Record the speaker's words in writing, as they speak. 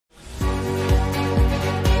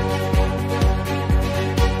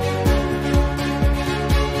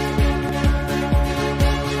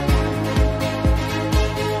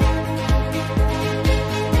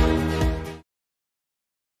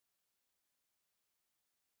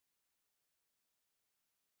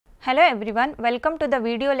Hello everyone, welcome to the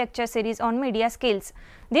video lecture series on media skills.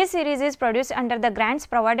 This series is produced under the grants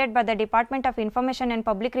provided by the Department of Information and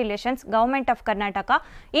Public Relations, Govt of Karnataka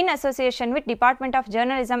in association with Department of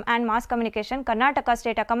Journalism and Mass Communication, Karnataka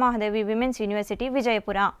State Akka Mahadevi Women's University,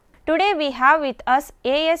 Vijayapura. Today we have with us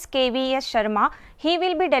KSAWU Sharma. He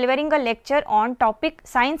will be delivering a lecture on topic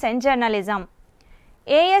Science and Journalism.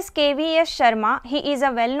 KSAWU Sharma, he is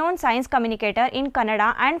a well-known science communicator in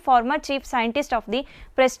Kannada and former chief scientist of the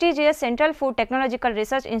prestigious Central Food Technological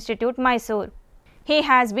Research Institute, Mysore. He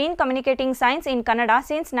has been communicating science in Kannada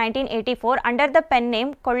since 1984 under the pen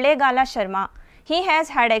name Kollegala Sharma. He has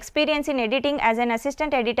had experience in editing as an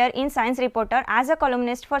assistant editor in Science Reporter, as a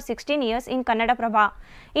columnist for 16 years in Kannada Prabha,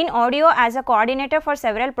 in audio as a coordinator for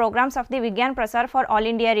several programs of the Vigyan Prasar for All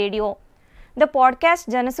India Radio. The podcast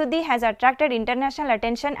Janasuddhi has attracted international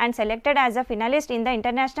attention and selected as a finalist in the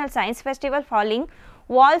International Science Festival Falling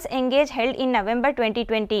Walls Engage held in November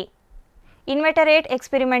 2020. Inveterate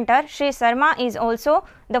experimenter Shri Sharma is also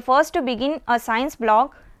the first to begin a science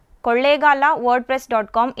blog, Kollegala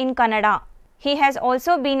WordPress.com in Kannada. He has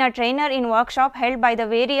also been a trainer in workshop held by the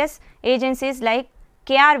various agencies like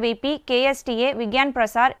KRVP, KSTA, Vigyan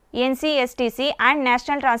Prasar, NCSTC and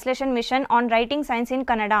National Translation Mission on Writing Science in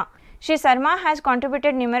Kannada. Shri Sharma has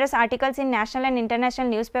contributed numerous articles in national and international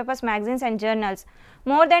newspapers, magazines and journals,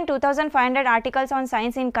 more than 2,500 articles on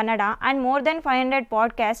science in Kannada and more than 500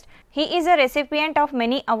 podcasts. He is a recipient of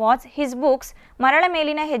many awards. His books, Marala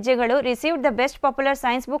Melina Hejjegalu, received the Best Popular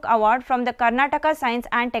Science Book Award from the Karnataka Science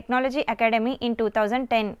and Technology Academy in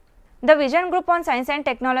 2010. The Vision Group on Science and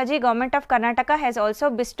Technology, Govt of Karnataka has also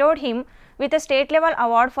bestowed him with a state-level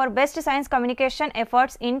award for Best Science Communication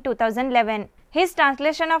Efforts in 2011. His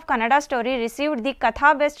translation of Kannada story received the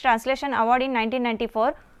Katha Best Translation Award in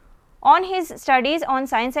 1994. On his studies on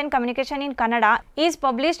science and communication in Kannada is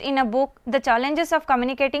published in a book, The Challenges of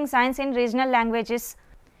Communicating Science in Regional Languages.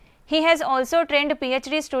 He has also trained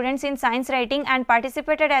PhD students in science writing and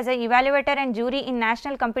participated as an evaluator and jury in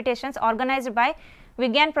national competitions organized by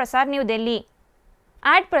Vigyan Prasar, New Delhi.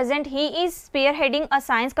 At present, he is spearheading a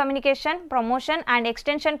science communication, promotion and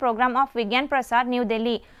extension program of Vigyan Prasar, New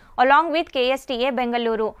Delhi, along with KSTA,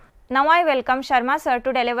 Bengaluru. Now I welcome Sharma sir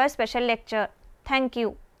to deliver special lecture. Thank you.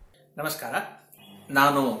 ನಮಸ್ಕಾರ,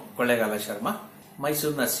 ನಾನು ಕೊಳ್ಳೇಗಾಲ ಶರ್ಮಾ,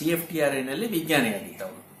 ಮೈಸೂರಿನ CFTRIನಲ್ಲಿ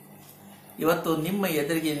ವಿಜ್ಞಾನಿಯಾಗಿದ್ದವನು. ಇವತ್ತು ನಿಮ್ಮ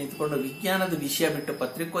ಎದುರಿಗೆ ನಿಂತುಕೊಂಡು ವಿಜ್ಞಾನದ ವಿಷಯ ಬಿಟ್ಟು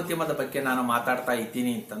ಪತ್ರಿಕೋದ್ಯಮದ ಬಗ್ಗೆ ನಾನು ಮಾತಾಡ್ತಾ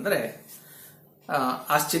ಇದ್ದೀನಿ ಅಂತಂದ್ರೆ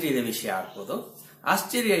ಆಶ್ಚರ್ಯದ ವಿಷಯ ಆಗ್ಬೋದು.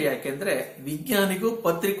 ಆಶ್ಚರ್ಯ ಯಾಕೆಂದ್ರೆ ವಿಜ್ಞಾನಿಗೂ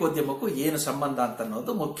ಪತ್ರಿಕೋದ್ಯಮಕ್ಕೂ ಏನು ಸಂಬಂಧ ಅಂತ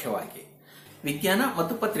ಅನ್ನೋದು ಮುಖ್ಯವಾಗಿ ವಿಜ್ಞಾನ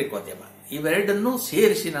ಮತ್ತು ಪತ್ರಿಕೋದ್ಯಮ ಇವೆರಡನ್ನೂ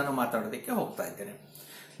ಸೇರಿಸಿ ನಾನು ಮಾತಾಡೋದಕ್ಕೆ ಹೋಗ್ತಾ ಇದ್ದೇನೆ.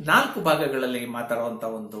 4 ಭಾಗಗಳಲ್ಲಿ ಮಾತಾಡುವಂತ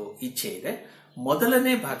ಒಂದು ಇಚ್ಛೆ ಇದೆ.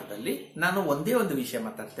 ಮೊದಲನೇ ಭಾಗದಲ್ಲಿ ನಾನು ಒಂದೇ ಒಂದು ವಿಷಯ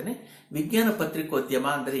ಮಾತಾಡ್ತೇನೆ. ವಿಜ್ಞಾನ ಪತ್ರಿಕೋದ್ಯಮ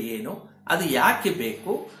ಅಂದ್ರೆ ಏನು, ಅದು ಯಾಕೆ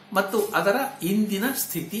ಬೇಕು ಮತ್ತು ಅದರ ಇಂದಿನ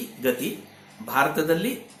ಸ್ಥಿತಿ ಗತಿ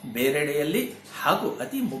ಭಾರತದಲ್ಲಿ, ಬೇರೆಡೆಯಲ್ಲಿ ಹಾಗೂ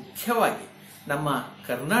ಅತಿ ಮುಖ್ಯವಾಗಿ ನಮ್ಮ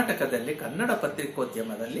ಕರ್ನಾಟಕದಲ್ಲಿ ಕನ್ನಡ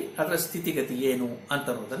ಪತ್ರಿಕೋದ್ಯಮದಲ್ಲಿ ಅದರ ಸ್ಥಿತಿಗತಿ ಏನು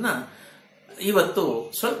ಅಂತನ್ನೋದನ್ನ ಇವತ್ತು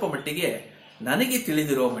ಸ್ವಲ್ಪ ಮಟ್ಟಿಗೆ ನನಗೆ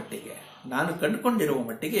ತಿಳಿದಿರುವ ಮಟ್ಟಿಗೆ, ನಾನು ಕಂಡುಕೊಂಡಿರುವ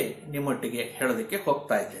ಮಟ್ಟಿಗೆ ನಿಮ್ಮೊಟ್ಟಿಗೆ ಹೇಳೋದಕ್ಕೆ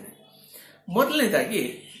ಹೋಗ್ತಾ ಇದ್ದೇನೆ. ಮೊದಲನೇದಾಗಿ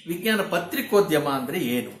ವಿಜ್ಞಾನ ಪತ್ರಿಕೋದ್ಯಮ ಅಂದ್ರೆ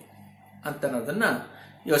ಏನು ಅಂತನ್ನೋದನ್ನ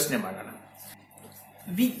ಯೋಚನೆ ಮಾಡೋಣ.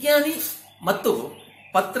 ವಿಜ್ಞಾನಿ ಮತ್ತು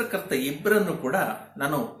ಪತ್ರಕರ್ತ ಇಬ್ಬರನ್ನು ಕೂಡ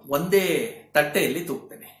ನಾನು ಒಂದೇ ತಟ್ಟೆಯಲ್ಲಿ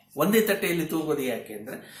ತೂಗ್ತೇನೆ. ಒಂದೇ ತಟ್ಟೆಯಲ್ಲಿ ತೂಗೋದು ಯಾಕೆ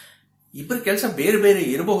ಅಂದ್ರೆ ಇಬ್ಬರ ಕೆಲಸ ಬೇರೆ ಬೇರೆ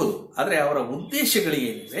ಇರಬಹುದು, ಆದರೆ ಅವರ ಉದ್ದೇಶಗಳು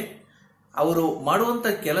ಏನಿವೆ, ಅವರು ಮಾಡುವಂತ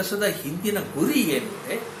ಕೆಲಸದ ಹಿಂದಿನ ಗುರಿ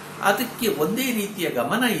ಏನಿದೆ, ಅದಕ್ಕೆ ಒಂದೇ ರೀತಿಯ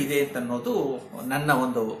ಗಮನ ಇದೆ ಅಂತ ಅನ್ನೋದು ನನ್ನ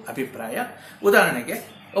ಒಂದು ಅಭಿಪ್ರಾಯ. ಉದಾಹರಣೆಗೆ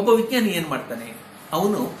ಒಬ್ಬ ವಿಜ್ಞಾನಿ ಏನ್ ಮಾಡ್ತಾನೆ,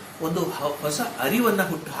 ಅವನು ಒಂದು ಹೊಸ ಅರಿವನ್ನ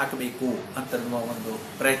ಹುಟ್ಟು ಹಾಕಬೇಕು ಅಂತನ್ನುವ ಒಂದು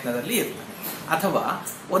ಪ್ರಯತ್ನದಲ್ಲಿ ಇರ್ತಾನೆ, ಅಥವಾ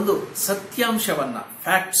ಒಂದು ಸತ್ಯಾಂಶವನ್ನ,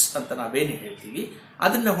 ಫ್ಯಾಕ್ಟ್ಸ್ ಅಂತ ನಾವೇನು ಹೇಳ್ತೀವಿ,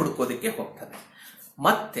 ಅದನ್ನ ಹುಡುಕೋದಕ್ಕೆ ಹೋಗ್ತಾನೆ.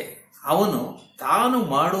 ಮತ್ತೆ ಅವನು ತಾನು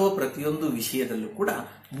ಮಾಡುವ ಪ್ರತಿಯೊಂದು ವಿಷಯದಲ್ಲೂ ಕೂಡ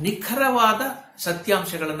ನಿಖರವಾದ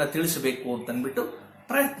ಸತ್ಯಾಂಶಗಳನ್ನ ತಿಳಿಸಬೇಕು ಅಂತನ್ಬಿಟ್ಟು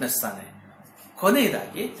ಪ್ರಯತ್ನಿಸ್ತಾನೆ.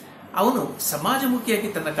 ಕೊನೆಯದಾಗಿ ಅವನು ಸಮಾಜಮುಖಿಯಾಗಿ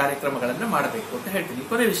ತನ್ನ ಕಾರ್ಯಕ್ರಮಗಳನ್ನ ಮಾಡಬೇಕು ಅಂತ ಹೇಳ್ತೀನಿ.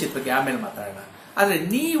 ಕೊನೆ ವಿಷಯದ ಬಗ್ಗೆ ಆಮೇಲೆ ಮಾತಾಡೋಣ. ಆದ್ರೆ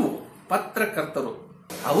ನೀವು ಪತ್ರಕರ್ತರು,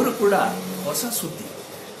 ಅವರು ಕೂಡ ಹೊಸ ಸುದ್ದಿ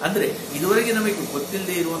ಅಂದ್ರೆ ಇದುವರೆಗೆ ನಮಗೆ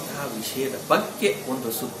ಗೊತ್ತಿಲ್ಲದೆ ಇರುವಂತಹ ವಿಷಯದ ಬಗ್ಗೆ ಒಂದು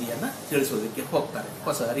ಸುದ್ದಿಯನ್ನ ತಿಳಿಸೋದಕ್ಕೆ ಹೋಗ್ತಾರೆ.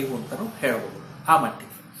 ಹೊಸ ಅರಿವು ಅಂತಾನು ಹೇಳಬಹುದು. ಆ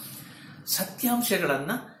ಮಟ್ಟಿಗೆ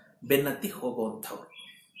ಸತ್ಯಾಂಶಗಳನ್ನ ಬೆನ್ನತ್ತಿ ಹೋಗುವಂಥವ್ರು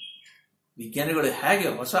ವಿಜ್ಞಾನಿಗಳು ಹೇಗೆ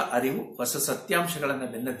ಹೊಸ ಅರಿವು, ಹೊಸ ಸತ್ಯಾಂಶಗಳನ್ನ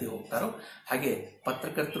ಬೆನ್ನತ್ತಿ ಹೋಗ್ತಾರೋ ಹಾಗೆ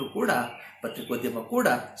ಪತ್ರಕರ್ತರು ಕೂಡ, ಪತ್ರಿಕೋದ್ಯಮ ಕೂಡ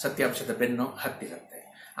ಸತ್ಯಾಂಶದ ಬೆನ್ನು ಹತ್ತಿರುತ್ತೆ.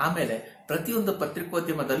 ಆಮೇಲೆ ಪ್ರತಿಯೊಂದು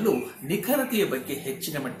ಪತ್ರಿಕೋದ್ಯಮದಲ್ಲೂ ನಿಖರತೆಯ ಬಗ್ಗೆ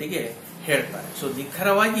ಹೆಚ್ಚಿನ ಮಟ್ಟಿಗೆ ಹೇಳ್ತಾರೆ. ಸೊ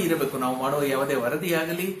ನಿಖರವಾಗಿ ಇರಬೇಕು. ನಾವು ಮಾಡುವ ಯಾವುದೇ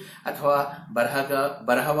ವರದಿಯಾಗಲಿ ಅಥವಾ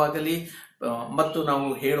ಬರಹವಾಗಲಿ ಮತ್ತು ನಾವು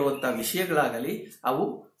ಹೇಳುವಂತಹ ವಿಷಯಗಳಾಗಲಿ ಅವು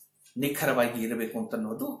ನಿಖರವಾಗಿ ಇರಬೇಕು ಅಂತ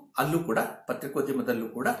ಅನ್ನೋದು ಅಲ್ಲೂ ಕೂಡ ಪತ್ರಿಕೋದ್ಯಮದಲ್ಲೂ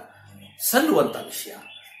ಕೂಡ ಸಲ್ಲುವಂತ ವಿಷಯ.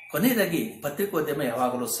 ಕೊನೆಯದಾಗಿ ಪತ್ರಿಕೋದ್ಯಮ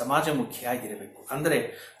ಯಾವಾಗಲೂ ಸಮಾಜಮುಖಿಯಾಗಿರಬೇಕು. ಅಂದರೆ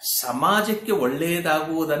ಸಮಾಜಕ್ಕೆ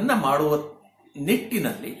ಒಳ್ಳೆಯದಾಗುವುದನ್ನ ಮಾಡುವ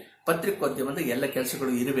ನಿಟ್ಟಿನಲ್ಲಿ ಪತ್ರಿಕೋದ್ಯಮದ ಎಲ್ಲ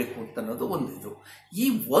ಕೆಲಸಗಳು ಇರಬೇಕು ಅಂತ ಅನ್ನೋದು ಒಂದು ಇದು. ಈ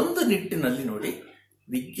ಒಂದು ನಿಟ್ಟಿನಲ್ಲಿ ನೋಡಿ,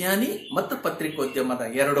 ವಿಜ್ಞಾನಿ ಮತ್ತು ಪತ್ರಿಕೋದ್ಯಮದ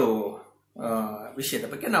ಎರಡು ವಿಷಯದ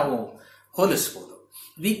ಬಗ್ಗೆ ನಾವು ಹೋಲಿಸಬಹುದು.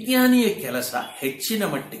 ವಿಜ್ಞಾನಿಯ ಕೆಲಸ ಹೆಚ್ಚಿನ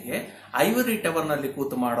ಮಟ್ಟಿಗೆ ಐವರಿ ಟವರ್ನಲ್ಲಿ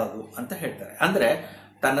ಕೂತು ಮಾಡೋದು ಅಂತ ಹೇಳ್ತಾರೆ. ಅಂದ್ರೆ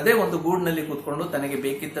ತನ್ನದೇ ಒಂದು ಗೂಡಿನಲ್ಲಿ ಕೂತ್ಕೊಂಡು ತನಗೆ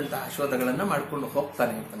ಬೇಕಿದ್ದಂತಹ ಶೋಧಗಳನ್ನು ಮಾಡಿಕೊಂಡು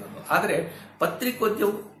ಹೋಗ್ತಾನೆ ಅಂತ ಅನ್ನೋದು. ಆದರೆ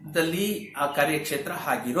ಪತ್ರಿಕೋದ್ಯಮದಲ್ಲಿ ಆ ಕಾರ್ಯಕ್ಷೇತ್ರ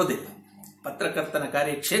ಹಾಗಿರೋದಿಲ್ಲ. ಪತ್ರಕರ್ತನ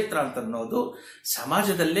ಕಾರ್ಯಕ್ಷೇತ್ರ ಅಂತ ಅನ್ನೋದು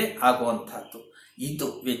ಸಮಾಜದಲ್ಲೇ ಆಗುವಂತಹದ್ದು. ಇದು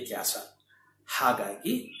ವ್ಯತ್ಯಾಸ.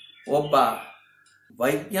 ಹಾಗಾಗಿ ಒಬ್ಬ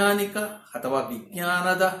ವೈಜ್ಞಾನಿಕ ಅಥವಾ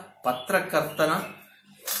ವಿಜ್ಞಾನದ ಪತ್ರಕರ್ತನ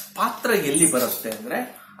ಪಾತ್ರ ಎಲ್ಲಿ ಬರುತ್ತೆ ಅಂದ್ರೆ,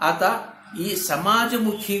 ಆತ ಈ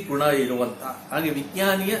ಸಮಾಜಮುಖಿ ಗುಣ ಇರುವಂತ, ಹಾಗೆ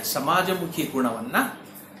ವಿಜ್ಞಾನಿಯ ಸಮಾಜಮುಖಿ ಗುಣವನ್ನ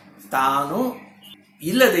ತಾನು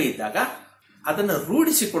ಇಲ್ಲದೆ ಇದ್ದಾಗ ಅದನ್ನು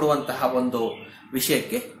ರೂಢಿಸಿಕೊಡುವಂತಹ ಒಂದು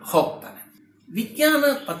ವಿಷಯಕ್ಕೆ ಹೋಗ್ತಾನೆ. ವಿಜ್ಞಾನ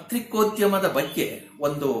ಪತ್ರಿಕೋದ್ಯಮದ ಬಗ್ಗೆ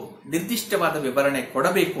ಒಂದು ನಿರ್ದಿಷ್ಟವಾದ ವಿವರಣೆ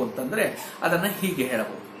ಕೊಡಬೇಕು ಅಂತಂದ್ರೆ ಅದನ್ನ ಹೀಗೆ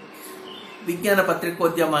ಹೇಳಬಹುದು. ವಿಜ್ಞಾನ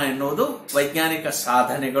ಪತ್ರಿಕೋದ್ಯಮ ಎನ್ನುವುದು ವೈಜ್ಞಾನಿಕ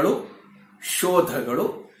ಸಾಧನೆಗಳು, ಶೋಧಗಳು,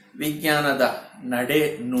 ವಿಜ್ಞಾನದ ನಡೆ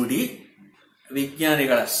ನುಡಿ,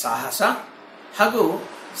 ವಿಜ್ಞಾನಿಗಳ ಸಾಹಸ ಹಾಗೂ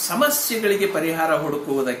ಸಮಸ್ಯೆಗಳಿಗೆ ಪರಿಹಾರ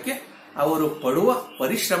ಹುಡುಕುವುದಕ್ಕೆ ಅವರು ಪಡುವ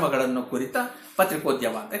ಪರಿಶ್ರಮಗಳನ್ನು ಕುರಿತ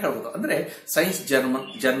ಪತ್ರಿಕೋದ್ಯಮ ಅಂತ ಹೇಳ್ಬೋದು. ಅಂದ್ರೆ ಸೈನ್ಸ್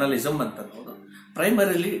ಜರ್ನಲಿಸಂ ಅಂತ ಅನ್ನೋದು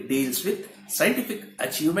primarily deals with scientific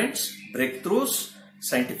achievements, break ಥ್ರೂಸ್,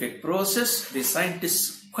 scientific process, the scientist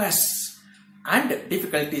quest and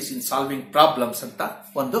difficulties in solving problems ಅಂತ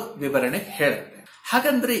ಒಂದು ವಿವರಣೆ ಹೇಳುತ್ತೆ.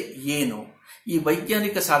 ಹಾಗಂದ್ರೆ ಏನು? ಈ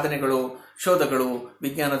ವೈಜ್ಞಾನಿಕ ಸಾಧನೆಗಳು, ಶೋಧಗಳು,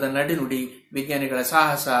 ವಿಜ್ಞಾನದ ನಡೆನುಡಿ, ವಿಜ್ಞಾನಿಗಳ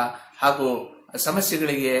ಸಾಹಸ ಹಾಗೂ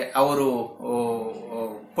ಸಮಸ್ಯೆಗಳಿಗೆ ಅವರು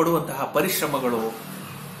ಪಡುವಂತಹ ಪರಿಶ್ರಮಗಳು,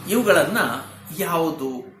 ಇವುಗಳನ್ನ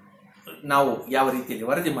ನಾವು ಯಾವ ರೀತಿಯಲ್ಲಿ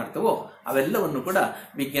ವರದಿ ಮಾಡ್ತೇವೋ ಅವೆಲ್ಲವನ್ನು ಕೂಡ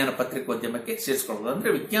ವಿಜ್ಞಾನ ಪತ್ರಿಕೋದ್ಯಮಕ್ಕೆ ಸೇರಿಸ್ಕೊಳ್ಬಹುದು. ಅಂದ್ರೆ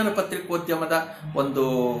ವಿಜ್ಞಾನ ಪತ್ರಿಕೋದ್ಯಮದ ಒಂದು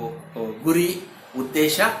ಗುರಿ,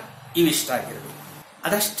 ಉದ್ದೇಶ ಇವಿಷ್ಟಾಗಿರಬೇಕು.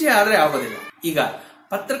 ಅದಷ್ಟೇ ಆದ್ರೆ ಆಗೋದಿಲ್ಲ. ಈಗ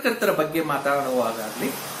ಪತ್ರಕರ್ತರ ಬಗ್ಗೆ ಮಾತಾಡುವಾಗಲಿ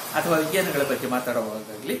ಅಥವಾ ವಿಜ್ಞಾನಗಳ ಬಗ್ಗೆ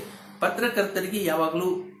ಮಾತಾಡುವಾಗಲಿ ಪತ್ರಕರ್ತರಿಗೆ ಯಾವಾಗಲೂ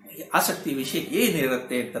ಆಸಕ್ತಿ ವಿಷಯ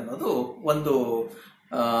ಏನಿರುತ್ತೆ ಅಂತ ಅನ್ನೋದು ಒಂದು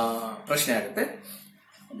ಪ್ರಶ್ನೆ ಆಗುತ್ತೆ.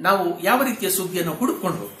 ನಾವು ಯಾವ ರೀತಿಯ ಸುದ್ದಿಯನ್ನು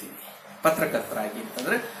ಹುಡುಕೊಂಡು ಹೋಗ್ತೀವಿ ಪತ್ರಕರ್ತರಾಗಿ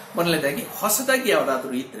ಅಂತಂದ್ರೆ, ಮೊದಲನೇದಾಗಿ ಹೊಸದಾಗಿ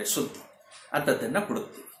ಯಾವುದಾದ್ರೂ ಇದ್ರೆ ಸುದ್ದಿ ಅಂತದನ್ನ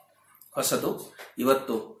ಹುಡುಕ್ತೀವಿ. ಹೊಸದು,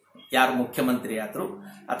 ಇವತ್ತು ಯಾರು ಮುಖ್ಯಮಂತ್ರಿ ಆದ್ರು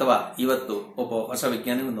ಅಥವಾ ಇವತ್ತು ಒಬ್ಬ ಹೊಸ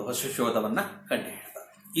ವಿಜ್ಞಾನಿ ಒಂದು ಹೊಸ ಶೋಧವನ್ನ ಕಂಡು ಹಿಡಿದ,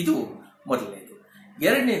 ಇದು ಮೊದಲನೇದು.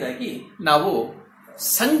 ಎರಡನೇದಾಗಿ ನಾವು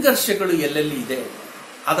ಸಂಘರ್ಷಗಳು ಎಲ್ಲೆಲ್ಲಿ ಇದೆ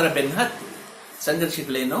ಅದರ ಬೆನ್ನ ಹತ್ತಿ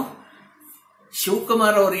ಸಂಘರ್ಷಗಳೇನು,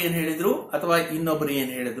 ಶಿವಕುಮಾರ್ ಅವರು ಏನ್ ಹೇಳಿದ್ರು ಅಥವಾ ಇನ್ನೊಬ್ರು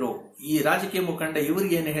ಏನ್ ಹೇಳಿದ್ರು, ಈ ರಾಜಕೀಯ ಮುಖಂಡ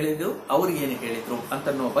ಇವ್ರಿಗೆ ಏನು ಹೇಳಿದ್ರು, ಅವ್ರಿಗೆ ಏನು ಹೇಳಿದ್ರು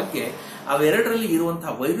ಅಂತನ್ನೋ ಬಗ್ಗೆ ಅವೆರಡರಲ್ಲಿ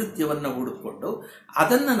ಇರುವಂತಹ ವೈರುಧ್ಯವನ್ನ ಹುಡುಕೊಂಡು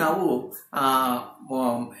ಅದನ್ನ ನಾವು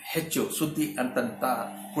ಹೆಚ್ಚು ಸುದ್ದಿ ಅಂತ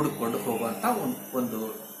ಹುಡುಕೊಂಡು ಹೋಗುವಂತ ಒಂದು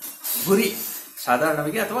ಗುರಿ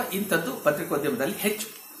ಸಾಧಾರಣವಾಗಿ, ಅಥವಾ ಇಂಥದ್ದು ಪತ್ರಿಕೋದ್ಯಮದಲ್ಲಿ ಹೆಚ್ಚು.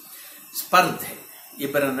 ಸ್ಪರ್ಧೆ,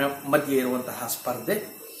 ಇಬ್ಬರ ಮಧ್ಯೆ ಇರುವಂತಹ ಸ್ಪರ್ಧೆ,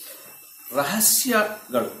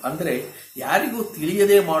 ರಹಸ್ಯಗಳು ಅಂದ್ರೆ ಯಾರಿಗೂ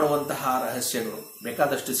ತಿಳಿಯದೆ ಮಾಡುವಂತಹ ರಹಸ್ಯಗಳು,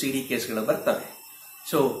 ಬೇಕಾದಷ್ಟು ಸಿಡಿ ಕೇಸ್ಗಳು ಬರ್ತವೆ.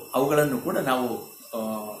 ಸೊ ಅವುಗಳನ್ನು ಕೂಡ ನಾವು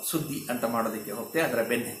ಸುದ್ದಿ ಅಂತ ಮಾಡೋದಕ್ಕೆ ಹೋಗ್ತೇವೆ, ಅದರ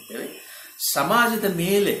ಬೆನ್ನು ಹತ್ತೇವೆ. ಸಮಾಜದ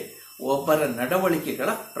ಮೇಲೆ ಒಬ್ಬರ ನಡವಳಿಕೆಗಳ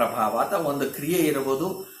ಪ್ರಭಾವ, ಅಥವಾ ಒಂದು ಕ್ರಿಯೆ ಇರಬಹುದು,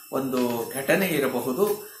 ಒಂದು ಘಟನೆ ಇರಬಹುದು,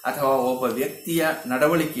 ಅಥವಾ ಒಬ್ಬ ವ್ಯಕ್ತಿಯ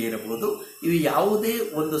ನಡವಳಿಕೆ ಇರಬಹುದು, ಇವು ಯಾವುದೇ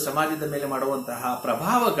ಒಂದು ಸಮಾಜದ ಮೇಲೆ ಮಾಡುವಂತಹ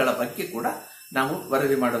ಪ್ರಭಾವಗಳ ಬಗ್ಗೆ ಕೂಡ ನಾವು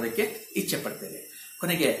ವರದಿ ಮಾಡೋದಕ್ಕೆ ಇಚ್ಛೆ ಪಡ್ತೇವೆ.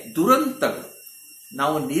 ಕೊನೆಗೆ ದುರಂತಗಳು,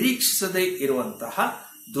 ನಾವು ನಿರೀಕ್ಷಿಸದೇ ಇರುವಂತಹ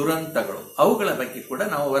ದುರಂತಗಳು, ಅವುಗಳ ಬಗ್ಗೆ ಕೂಡ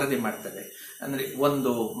ನಾವು ವರದಿ ಮಾಡ್ತೇವೆ. ಅಂದ್ರೆ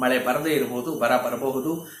ಒಂದು ಮಳೆ ಬರದೇ ಇರಬಹುದು, ಬರ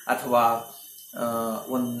ಬರಬಹುದು, ಅಥವಾ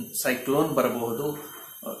ಒಂದು ಸೈಕ್ಲೋನ್ ಬರಬಹುದು.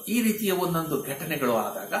 ಈ ರೀತಿಯ ಒಂದೊಂದು ಘಟನೆಗಳು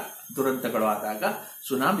ಆದಾಗ, ದುರಂತಗಳು ಆದಾಗ,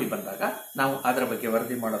 ಸುನಾಮಿ ಬಂದಾಗ ನಾವು ಅದರ ಬಗ್ಗೆ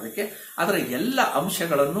ವರದಿ ಮಾಡೋದಕ್ಕೆ, ಅದರ ಎಲ್ಲ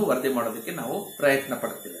ಅಂಶಗಳನ್ನು ವರದಿ ಮಾಡೋದಕ್ಕೆ ನಾವು ಪ್ರಯತ್ನ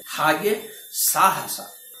ಪಡ್ತೇವೆ. ಹಾಗೆ ಸಾಹಸ,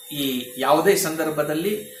 ಈ ಯಾವುದೇ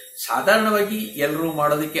ಸಂದರ್ಭದಲ್ಲಿ ಸಾಧಾರಣವಾಗಿ ಎಲ್ಲರೂ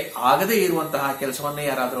ಮಾಡೋದಕ್ಕೆ ಆಗದೇ ಇರುವಂತಹ ಕೆಲಸವನ್ನೇ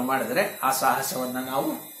ಯಾರಾದರೂ ಮಾಡಿದರೆ ಆ ಸಾಹಸವನ್ನ ನಾವು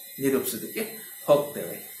ನಿರೂಪಿಸೋದಕ್ಕೆ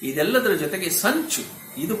ಹೋಗ್ತೇವೆ. ಇದೆಲ್ಲದರ ಜೊತೆಗೆ ಸಂಚು,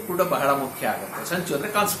 ಇದು ಕೂಡ ಬಹಳ ಮುಖ್ಯ ಆಗುತ್ತೆ. ಸಂಚು ಅಂದ್ರೆ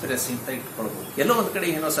ಕಾನ್ಸ್ಪಿರಸಿ ಅಂತ ಇಟ್ಕೊಳ್ಬಹುದು. ಎಲ್ಲೋ ಒಂದು ಕಡೆ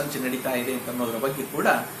ಏನೋ ಸಂಚು ನಡೀತಾ ಇದೆ ಅಂತ ಅನ್ನೋದ್ರ ಬಗ್ಗೆ ಕೂಡ,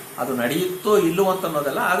 ಅದು ನಡೆಯುತ್ತೋ ಇಲ್ಲೋ ಅಂತ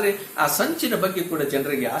ಅನ್ನೋದಲ್ಲ, ಆದ್ರೆ ಆ ಸಂಚಿನ ಬಗ್ಗೆ ಕೂಡ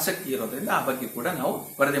ಜನರಿಗೆ ಆಸಕ್ತಿ ಇರೋದ್ರಿಂದ ಆ ಬಗ್ಗೆ ಕೂಡ ನಾವು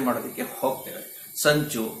ವರದಿ ಮಾಡೋದಕ್ಕೆ ಹೋಗ್ತೇವೆ.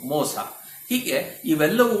 ಸಂಚು, ಮೋಸ, ಹೀಗೆ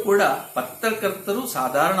ಇವೆಲ್ಲವೂ ಕೂಡ ಪತ್ರಕರ್ತರು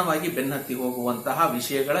ಸಾಧಾರಣವಾಗಿ ಬೆನ್ನತ್ತಿ ಹೋಗುವಂತಹ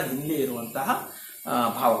ವಿಷಯಗಳ ಹಿಂದೆ ಇರುವಂತಹ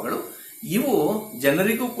ಭಾವಗಳು. ಇವು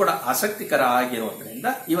ಜನರಿಗೂ ಕೂಡ ಆಸಕ್ತಿಕರ ಆಗಿರೋದ್ರಿಂದ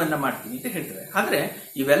ಇವನ್ನ ಮಾಡ್ತೀವಿ ಅಂತ ಹೇಳ್ತೇವೆ. ಆದ್ರೆ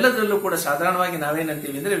ಇವೆಲ್ಲದರಲ್ಲೂ ಕೂಡ ಸಾಧಾರಣವಾಗಿ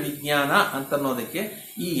ನಾವೇನಂತೀವಿ ಅಂದ್ರೆ ವಿಜ್ಞಾನ ಅಂತನ್ನೋದಕ್ಕೆ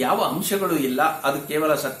ಈ ಯಾವ ಅಂಶಗಳು ಇಲ್ಲ, ಅದು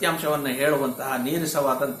ಕೇವಲ ಸತ್ಯಾಂಶವನ್ನು ಹೇಳುವಂತಹ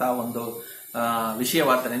ನೀರಸವಾದಂತಹ ಒಂದು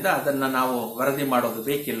ವಿಷಯವಾದ್ದರಿಂದ ಅದನ್ನ ನಾವು ವರದಿ ಮಾಡೋದು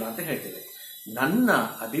ಬೇಕಿಲ್ಲ ಅಂತ ಹೇಳ್ತೇವೆ. ನನ್ನ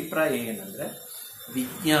ಅಭಿಪ್ರಾಯ ಏನಂದ್ರೆ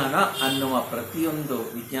ವಿಜ್ಞಾನ ಅನ್ನುವ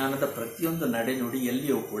ವಿಜ್ಞಾನದ ಪ್ರತಿಯೊಂದು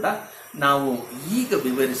ನಡೆನುಡಿಯಲ್ಲಿಯೂ ಕೂಡ ನಾವು ಈಗ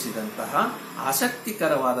ವಿವರಿಸಿದಂತಹ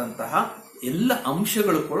ಆಸಕ್ತಿಕರವಾದಂತಹ ಎಲ್ಲ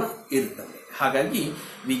ಅಂಶಗಳು ಕೂಡ ಇರ್ತವೆ. ಹಾಗಾಗಿ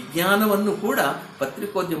ವಿಜ್ಞಾನವನ್ನು ಕೂಡ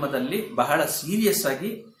ಪತ್ರಿಕೋದ್ಯಮದಲ್ಲಿ ಬಹಳ ಸೀರಿಯಸ್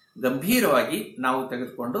ಆಗಿ ಗಂಭೀರವಾಗಿ ನಾವು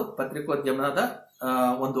ತೆಗೆದುಕೊಂಡು ಪತ್ರಿಕೋದ್ಯಮದ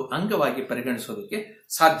ಒಂದು ಅಂಗವಾಗಿ ಪರಿಗಣಿಸೋದಕ್ಕೆ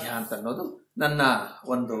ಸಾಧ್ಯ ಅಂತ ಅನ್ನೋದು ನನ್ನ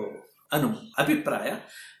ಒಂದು ಅಭಿಪ್ರಾಯ.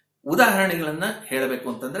 ಉದಾಹರಣೆಗಳನ್ನ ಹೇಳಬೇಕು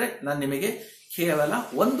ಅಂತಂದ್ರೆ ನಾನು ನಿಮಗೆ ಕೇವಲ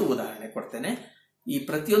ಒಂದು ಉದಾಹರಣೆ ಕೊಡ್ತೇನೆ. ಈ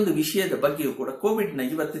ಪ್ರತಿಯೊಂದು ವಿಷಯದ ಬಗ್ಗೆಯೂ ಕೂಡ ಕೋವಿಡ್ನ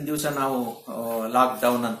ಇವತ್ತಿನ ದಿವಸ ನಾವು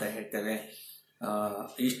ಲಾಕ್ಡೌನ್ ಅಂತ ಹೇಳ್ತೇವೆ,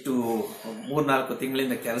 ಇಷ್ಟು 3-4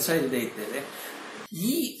 ತಿಂಗಳಿಂದ ಕೆಲಸ ಇಲ್ಲದೆ ಇದ್ದೇವೆ.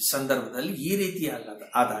 ಈ ಸಂದರ್ಭದಲ್ಲಿ ಈ ರೀತಿ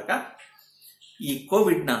ಆದಾಗ ಈ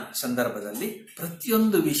ಕೋವಿಡ್ನ ಸಂದರ್ಭದಲ್ಲಿ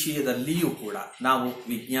ಪ್ರತಿಯೊಂದು ವಿಷಯದಲ್ಲಿಯೂ ಕೂಡ ನಾವು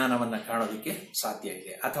ವಿಜ್ಞಾನವನ್ನ ಕಾಣೋದಕ್ಕೆ ಸಾಧ್ಯ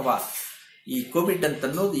ಇದೆ. ಅಥವಾ ಈ ಕೋವಿಡ್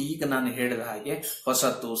ಅಂತನ್ನೋದು ಈಗ ನಾನು ಹೇಳಿದ ಹಾಗೆ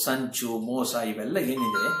ಹೊಸತು, ಸಂಚು, ಮೋಸ ಇವೆಲ್ಲ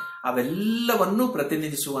ಏನಿದೆ ಅವೆಲ್ಲವನ್ನೂ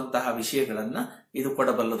ಪ್ರತಿನಿಧಿಸುವಂತಹ ವಿಷಯಗಳನ್ನ ಇದು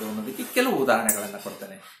ಕೊಡಬಲ್ಲದು ಅನ್ನೋದಕ್ಕೆ ಕೆಲವು ಉದಾಹರಣೆಗಳನ್ನ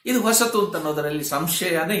ಕೊಡ್ತೇನೆ. ಇದು ಹೊಸತು ಅಂತನ್ನೋದರಲ್ಲಿ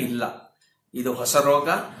ಸಂಶಯನೇ ಇಲ್ಲ. ಇದು ಹೊಸ ರೋಗ,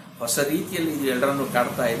 ಹೊಸ ರೀತಿಯಲ್ಲಿ ಇದು ಎಲ್ಲರನ್ನೂ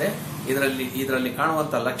ಕಾಡ್ತಾ ಇದೆ. ಇದರಲ್ಲಿ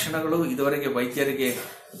ಕಾಣುವಂತಹ ಲಕ್ಷಣಗಳು ಇದುವರೆಗೆ ವೈದ್ಯರಿಗೆ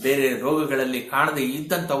ಬೇರೆ ರೋಗಗಳಲ್ಲಿ ಕಾಣದೇ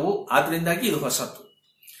ಇದ್ದಂಥವು. ಆದ್ರಿಂದಾಗಿ ಇದು ಹೊಸತು.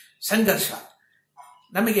 ಸಂಘರ್ಷ,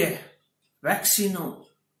 ನಮಗೆ ವ್ಯಾಕ್ಸಿನ್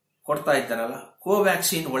ಕೊಡ್ತಾ ಇದ್ದಾರಲ್ಲ,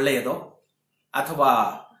 ಕೋವ್ಯಾಕ್ಸಿನ್ ಒಳ್ಳೆಯದೋ ಅಥವಾ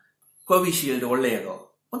ಕೋವಿಶೀಲ್ಡ್ ಒಳ್ಳೆಯದೋ?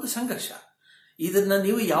 ಒಂದು ಸಂಘರ್ಷ. ಇದನ್ನ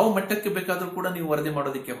ನೀವು ಯಾವ ಮಟ್ಟಕ್ಕೆ ಬೇಕಾದರೂ ಕೂಡ ನೀವು ವರದಿ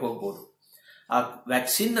ಮಾಡೋದಕ್ಕೆ ಹೋಗ್ಬೋದು. ಆ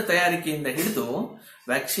ವ್ಯಾಕ್ಸಿನ್ನ ತಯಾರಿಕೆಯಿಂದ ಹಿಡಿದು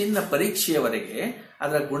ವ್ಯಾಕ್ಸಿನ್ನ ಪರೀಕ್ಷೆಯವರೆಗೆ,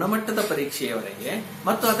 ಅದರ ಗುಣಮಟ್ಟದ ಪರೀಕ್ಷೆಯವರೆಗೆ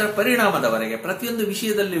ಮತ್ತು ಅದರ ಪರಿಣಾಮದವರೆಗೆ ಪ್ರತಿಯೊಂದು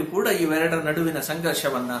ವಿಷಯದಲ್ಲಿಯೂ ಕೂಡ ಇವೆರಡರ ನಡುವಿನ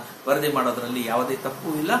ಸಂಘರ್ಷವನ್ನ ವರದಿ ಮಾಡೋದ್ರಲ್ಲಿ ಯಾವುದೇ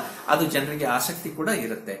ತಪ್ಪು ಇಲ್ಲ. ಅದು ಜನರಿಗೆ ಆಸಕ್ತಿ ಕೂಡ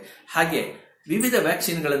ಇರುತ್ತೆ. ಹಾಗೆ ವಿವಿಧ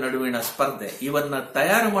ವ್ಯಾಕ್ಸಿನ್ಗಳ ನಡುವಿನ ಸ್ಪರ್ಧೆ, ಇವನ್ನ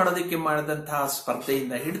ತಯಾರು ಮಾಡೋದಕ್ಕೆ ಮಾಡಿದಂತಹ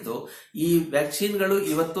ಸ್ಪರ್ಧೆಯಿಂದ ಹಿಡಿದು ಈ ವ್ಯಾಕ್ಸಿನ್ಗಳು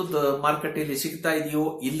ಇವತ್ತು ಮಾರುಕಟ್ಟೆಯಲ್ಲಿ ಸಿಗ್ತಾ ಇದೆಯೋ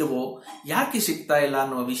ಇಲ್ಲವೋ, ಯಾಕೆ ಸಿಗ್ತಾ ಇಲ್ಲ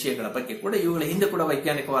ಅನ್ನುವ ವಿಷಯಗಳ ಬಗ್ಗೆ ಕೂಡ ಇವುಗಳ ಹಿಂದೆ ಕೂಡ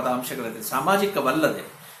ವೈಜ್ಞಾನಿಕವಾದ ಅಂಶಗಳಿದೆ. ಸಾಮಾಜಿಕವಲ್ಲದೆ,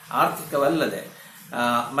 ಆರ್ಥಿಕವಲ್ಲದೆ,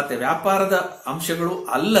 ಮತ್ತೆ ವ್ಯಾಪಾರದ ಅಂಶಗಳು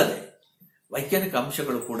ಅಲ್ಲದೆ ವೈಜ್ಞಾನಿಕ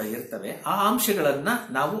ಅಂಶಗಳು ಕೂಡ ಇರ್ತವೆ. ಆ ಅಂಶಗಳನ್ನ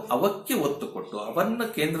ನಾವು ಅವಕ್ಕೆ ಒತ್ತು ಕೊಟ್ಟು ಅವನ್ನ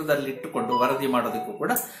ಕೇಂದ್ರದಲ್ಲಿಟ್ಟುಕೊಂಡು ವರದಿ ಮಾಡೋದಕ್ಕೂ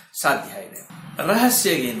ಕೂಡ ಸಾಧ್ಯ ಇದೆ.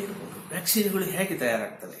 ರಹಸ್ಯ ಏನಿರ್ಬೋದು, ವ್ಯಾಕ್ಸಿನ್ಗಳು ಹೇಗೆ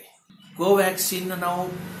ತಯಾರಾಗ್ತವೆ, ಕೋವ್ಯಾಕ್ಸಿನ್ ನಾವು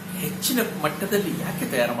ಹೆಚ್ಚಿನ ಮಟ್ಟದಲ್ಲಿ ಯಾಕೆ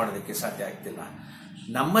ತಯಾರು ಮಾಡೋದಕ್ಕೆ ಸಾಧ್ಯ ಆಗ್ತಿಲ್ಲ,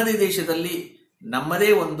 ನಮ್ಮದೇ ದೇಶದಲ್ಲಿ ನಮ್ಮದೇ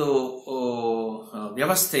ಒಂದು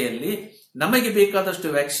ವ್ಯವಸ್ಥೆಯಲ್ಲಿ ನಮಗೆ ಬೇಕಾದಷ್ಟು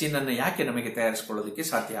ವ್ಯಾಕ್ಸಿನ್ ಅನ್ನು ಯಾಕೆ ನಮಗೆ ತಯಾರಿಸಿಕೊಳ್ಳೋದಕ್ಕೆ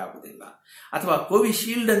ಸಾಧ್ಯ ಆಗುವುದಿಲ್ಲ, ಅಥವಾ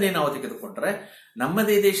ಕೋವಿಶೀಲ್ಡ್ ಅನ್ನೇ ನಾವು ತೆಗೆದುಕೊಂಡ್ರೆ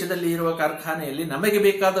ನಮ್ಮದೇ ದೇಶದಲ್ಲಿ ಇರುವ ಕಾರ್ಖಾನೆಯಲ್ಲಿ ನಮಗೆ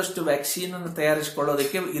ಬೇಕಾದಷ್ಟು ವ್ಯಾಕ್ಸಿನ್ ಅನ್ನು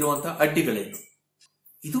ತಯಾರಿಸಿಕೊಳ್ಳೋದಕ್ಕೆ ಇರುವಂತಹ ಅಡ್ಡಿಗಳೇನು?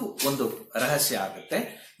 ಇದು ಒಂದು ರಹಸ್ಯ ಆಗುತ್ತೆ.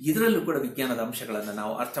 ಇದರಲ್ಲೂ ಕೂಡ ವಿಜ್ಞಾನದ ಅಂಶಗಳನ್ನು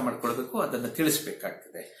ನಾವು ಅರ್ಥ ಮಾಡ್ಕೊಳ್ಬೇಕು, ಅದನ್ನು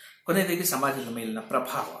ತಿಳಿಸಬೇಕಾಗ್ತದೆ. ಕೊನೆಯದಾಗಿ ಸಮಾಜದ ಮೇಲಿನ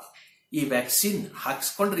ಪ್ರಭಾವ. ಈ ವ್ಯಾಕ್ಸಿನ್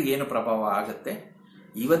ಹಾಕಿಸ್ಕೊಂಡ್ರೆ ಏನು ಪ್ರಭಾವ ಆಗುತ್ತೆ,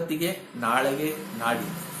 ಇವತ್ತಿಗೆ, ನಾಳೆಗೆ,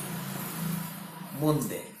 ನಾಡಿಗೆ,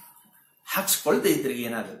 ಮುಂದೆ ಹಾಕಿಸ್ಕೊಳ್ದೇ ಇದ್ರೆ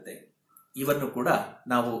ಏನಾಗುತ್ತೆ, ಇವನ್ನು ಕೂಡ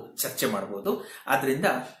ನಾವು ಚರ್ಚೆ ಮಾಡಬಹುದು. ಆದ್ರಿಂದ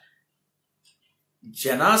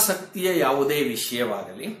ಜನಾಸಕ್ತಿಯ ಯಾವುದೇ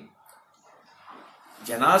ವಿಷಯವಾಗಲಿ,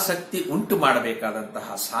 ಜನಾಸಕ್ತಿ ಉಂಟು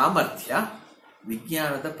ಮಾಡಬೇಕಾದಂತಹ ಸಾಮರ್ಥ್ಯ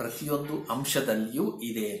ವಿಜ್ಞಾನದ ಪ್ರತಿಯೊಂದು ಅಂಶದಲ್ಲಿಯೂ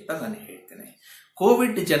ಇದೆ ಅಂತ ನಾನು ಹೇಳ್ತೇನೆ.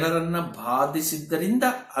 ಕೋವಿಡ್ ಜನರನ್ನ ಬಾಧಿಸಿದ್ದರಿಂದ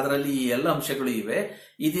ಅದರಲ್ಲಿ ಈ ಎಲ್ಲ ಅಂಶಗಳು ಇವೆ.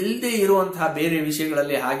 ಇದಿಲ್ಲದೆ ಇರುವಂತಹ ಬೇರೆ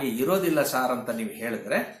ವಿಷಯಗಳಲ್ಲಿ ಹಾಗೆ ಇರೋದಿಲ್ಲ ಸಾರ್ ಅಂತ ನೀವು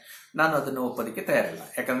ಹೇಳಿದ್ರೆ ನಾನು ಅದನ್ನು ಒಪ್ಪೋದಕ್ಕೆ ತಯಾರಿಲ್ಲ.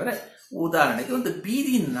 ಯಾಕಂದ್ರೆ ಉದಾಹರಣೆಗೆ ಒಂದು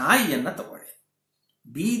ಬೀದಿ ನಾಯಿಯನ್ನ ತಗೊಳ್ಳಿ.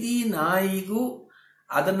 ಬೀದಿ ನಾಯಿಗೂ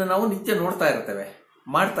ಅದನ್ನು ನಾವು ನಿತ್ಯ ನೋಡ್ತಾ ಇರ್ತೇವೆ,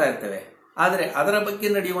 ಮಾಡ್ತಾ ಇರ್ತೇವೆ. ಆದರೆ ಅದರ ಬಗ್ಗೆ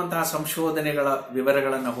ನಡೆಯುವಂತಹ ಸಂಶೋಧನೆಗಳ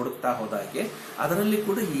ವಿವರಗಳನ್ನು ಹುಡುಕ್ತಾ ಹೋದಾಗೆ ಅದರಲ್ಲಿ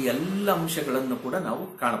ಕೂಡ ಈ ಎಲ್ಲ ಅಂಶಗಳನ್ನು ಕೂಡ ನಾವು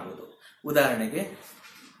ಕಾಣಬಹುದು. ಉದಾಹರಣೆಗೆ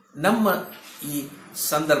ನಮ್ಮ ಈ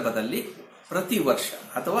ಸಂದರ್ಭದಲ್ಲಿ ಪ್ರತಿ ವರ್ಷ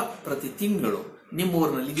ಅಥವಾ ಪ್ರತಿ ತಿಂಗಳು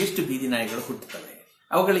ನಿಮ್ಮೂರಿನಲ್ಲಿ ಎಷ್ಟು ಬೀದಿ ನಾಯಿಗಳು ಹುಟ್ಟುತ್ತವೆ,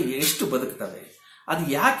 ಅವುಗಳಿಗೆ ಎಷ್ಟು ಬದುಕ್ತವೆ, ಅದು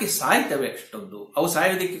ಯಾಕೆ ಸಾಯ್ತವೆ ಅಷ್ಟೊಂದು, ಅವು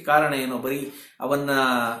ಸಾಯೋದಕ್ಕೆ ಕಾರಣ ಏನೋ, ಬರೀ ಅವನ್ನ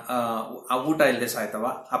ಊಟ ಇಲ್ಲದೆ ಸಾಯ್ತವ,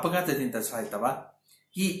 ಅಪಘಾತದಿಂದ ಸಾಯ್ತವ,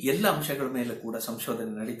 ಈ ಎಲ್ಲ ಅಂಶಗಳ ಮೇಲೆ ಕೂಡ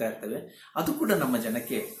ಸಂಶೋಧನೆ ನಡೀತಾ ಇರ್ತವೆ. ಅದು ಕೂಡ ನಮ್ಮ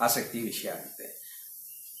ಜನಕ್ಕೆ ಆಸಕ್ತಿ ವಿಷಯ ಆಗುತ್ತೆ.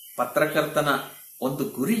 ಪತ್ರಕರ್ತನ ಒಂದು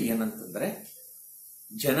ಗುರಿ ಏನಂತಂದ್ರೆ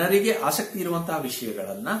ಜನರಿಗೆ ಆಸಕ್ತಿ ಇರುವಂತಹ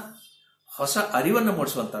ವಿಷಯಗಳನ್ನ, ಹೊಸ ಅರಿವನ್ನು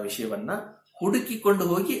ಮೂಡಿಸುವಂತಹ ವಿಷಯವನ್ನ ಹುಡುಕಿಕೊಂಡು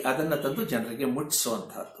ಹೋಗಿ ಅದನ್ನ ತಂದು ಜನರಿಗೆ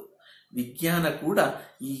ಮುಟ್ಟಿಸುವಂತಹದ್ದು. ವಿಜ್ಞಾನ ಕೂಡ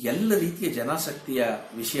ಈ ಎಲ್ಲ ರೀತಿಯ ಜನಾಸಕ್ತಿಯ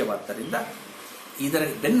ವಿಷಯವಾದ್ದರಿಂದ ಇದರ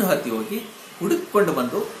ಬೆನ್ನು ಹತ್ತಿ ಹೋಗಿ ಹುಡುಕಿಕೊಂಡು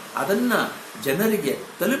ಬಂದು ಅದನ್ನ ಜನರಿಗೆ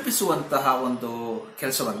ತಲುಪಿಸುವಂತಹ ಒಂದು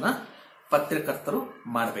ಕೆಲಸವನ್ನ ಪತ್ರಕರ್ತರು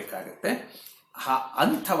ಮಾಡಬೇಕಾಗತ್ತೆ.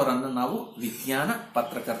 ಅಂಥವರನ್ನು ನಾವು ವಿಜ್ಞಾನ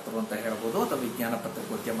ಪತ್ರಕರ್ತರು ಅಂತ ಹೇಳ್ಬೋದು ಅಥವಾ ವಿಜ್ಞಾನ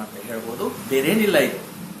ಪತ್ರಿಕೋದ್ಯಮ ಅಂತ ಹೇಳ್ಬೋದು. ಬೇರೇನಿಲ್ಲ ಇದು.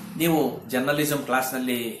 ನೀವು ಜರ್ನಲಿಸಂ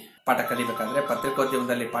ಕ್ಲಾಸ್ನಲ್ಲಿ ಪಾಠ ಕಲಿಬೇಕಾದ್ರೆ,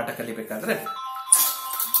 ಪತ್ರಿಕೋದ್ಯಮದಲ್ಲಿ ಪಾಠ ಕಲಿಬೇಕಾದ್ರೆ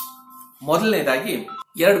ಮೊದಲನೇದಾಗಿ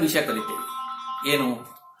 2 ವಿಷಯ ಕಲಿತೇವೆ. ಏನು?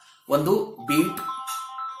 ಒಂದು ಬೀಟ್,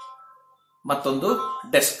 ಮತ್ತೊಂದು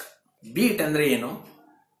ಡೆಸ್ಕ್. ಬೀಟ್ ಅಂದ್ರೆ ಏನು?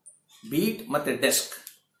 ಬೀಟ್ ಮತ್ತೆ ಡೆಸ್ಕ್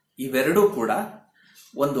ಇವೆರಡೂ ಕೂಡ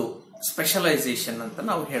ಒಂದು ಸ್ಪೆಷಲೈಸೇಷನ್ ಅಂತ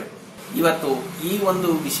ನಾವು ಹೇಳ್ಬೋದು. ಇವತ್ತು ಈ ಒಂದು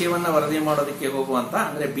ವಿಷಯವನ್ನ ವರದಿ ಮಾಡೋದಕ್ಕೆ ಹೋಗುವಂತ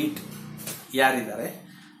ಅಂದ್ರೆ ಬೀಟ್ ಯಾರಿದ್ದಾರೆ,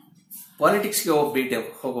 ಪಾಲಿಟಿಕ್ಸ್ಗೆ ಬೀಟ್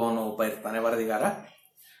ಹೋಗುವವನು ಒಬ್ಬ ಇರ್ತಾನೆ ವರದಿಗಾರ,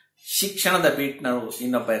 ಶಿಕ್ಷಣದ ಬೀಟ್ನವರು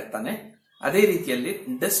ಇನ್ನೊಬ್ಬ ಇರ್ತಾನೆ. ಅದೇ ರೀತಿಯಲ್ಲಿ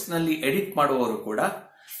ಡೆಸ್ಕ್ ನಲ್ಲಿ ಎಡಿಟ್ ಮಾಡುವವರು ಕೂಡ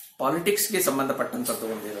ಪಾಲಿಟಿಕ್ಸ್ಗೆ ಸಂಬಂಧಪಟ್ಟಂತದ್ದು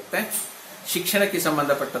ಒಂದಿರುತ್ತೆ, ಶಿಕ್ಷಣಕ್ಕೆ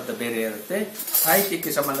ಸಂಬಂಧಪಟ್ಟಂತ ಬೇರೆ ಇರುತ್ತೆ,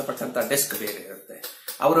 ಸಾಹಿತ್ಯಕ್ಕೆ ಸಂಬಂಧಪಟ್ಟಂತ ಡೆಸ್ಕ್ ಬೇರೆ ಇರುತ್ತೆ.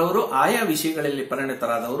 ಅವರವರು ಆಯಾ ವಿಷಯಗಳಲ್ಲಿ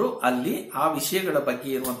ಪರಿಣಿತರಾದವರು ಅಲ್ಲಿ ಆ ವಿಷಯಗಳ ಬಗ್ಗೆ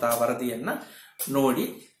ಇರುವಂತಹ ವರದಿಯನ್ನ ನೋಡಿ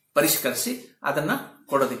ಪರಿಷ್ಕರಿಸಿ ಅದನ್ನ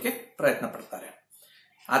ಕೊಡೋದಕ್ಕೆ ಪ್ರಯತ್ನ ಪಡ್ತಾರೆ.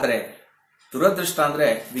 ಆದರೆ ದುರದೃಷ್ಟ ಅಂದ್ರೆ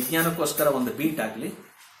ವಿಜ್ಞಾನಕ್ಕೋಸ್ಕರ ಒಂದು ಬೀಟ್ ಆಗಲಿ,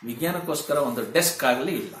 ವಿಜ್ಞಾನಕ್ಕೋಸ್ಕರ ಒಂದು ಡೆಸ್ಕ್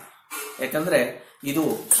ಆಗಲಿ ಇಲ್ಲ. ಯಾಕಂದ್ರೆ ಇದು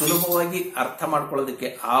ಸುಲಭವಾಗಿ ಅರ್ಥ ಮಾಡ್ಕೊಳ್ಳೋದಕ್ಕೆ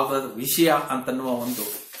ಆಗದ ವಿಷಯ ಅಂತನ್ನುವ ಒಂದು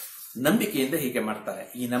ನಂಬಿಕೆಯಿಂದ ಹೀಗೆ ಮಾಡ್ತಾರೆ.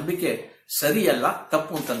 ಈ ನಂಬಿಕೆ ಸರಿಯಲ್ಲ,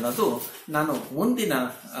 ತಪ್ಪು ಅಂತನ್ನೋದು ನಾನು ಮುಂದಿನ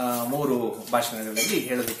 3 ಭಾಷಣಗಳಲ್ಲಿ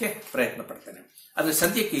ಹೇಳೋದಕ್ಕೆ ಪ್ರಯತ್ನ ಪಡ್ತೇನೆ. ಆದ್ರೆ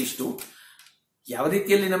ಸದ್ಯಕ್ಕೆ ಇಷ್ಟು. ಯಾವ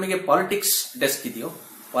ರೀತಿಯಲ್ಲಿ ನಮಗೆ ಪಾಲಿಟಿಕ್ಸ್ ಡೆಸ್ಕ್ ಇದೆಯೋ,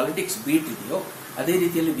 ಪಾಲಿಟಿಕ್ಸ್ ಬೀಟ್ ಇದೆಯೋ, ಅದೇ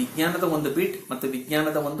ರೀತಿಯಲ್ಲಿ ವಿಜ್ಞಾನದ ಒಂದು ಬೀಟ್ ಮತ್ತು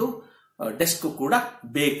ವಿಜ್ಞಾನದ ಒಂದು ಡೆಸ್ಕ್ ಕೂಡ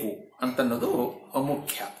ಬೇಕು ಅಂತನ್ನೋದು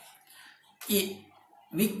ಮುಖ್ಯ. ಈ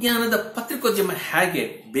ವಿಜ್ಞಾನದ ಪತ್ರಿಕೋದ್ಯಮ ಹೇಗೆ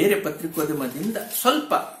ಬೇರೆ ಪತ್ರಿಕೋದ್ಯಮದಿಂದ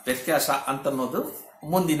ಸ್ವಲ್ಪ ವ್ಯತ್ಯಾಸ ಅಂತನ್ನೋದು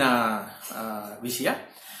ಮುಂದಿನ ವಿಷಯ.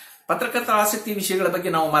 ಪತ್ರಕರ್ತರ ಆಸಕ್ತಿ ವಿಷಯಗಳ ಬಗ್ಗೆ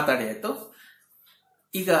ನಾವು ಮಾತಾಡಿ ಆಯ್ತು.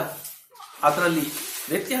 ಈಗ ಅದರಲ್ಲಿ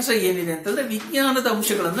ವ್ಯತ್ಯಾಸ ಏನಿದೆ ಅಂತಂದ್ರೆ ವಿಜ್ಞಾನದ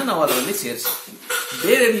ಅಂಶಗಳನ್ನು ನಾವು ಅದರಲ್ಲಿ ಸೇರಿಸ್ತೀವಿ,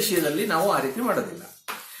 ಬೇರೆ ವಿಷಯದಲ್ಲಿ ನಾವು ಆ ರೀತಿ ಮಾಡೋದಿಲ್ಲ.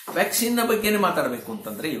 ವ್ಯಾಕ್ಸಿನ್ ಬಗ್ಗೆನೇ ಮಾತಾಡಬೇಕು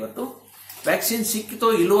ಅಂತಂದ್ರೆ ಇವತ್ತು ವ್ಯಾಕ್ಸಿನ್ ಸಿಕ್ಕಿತೋ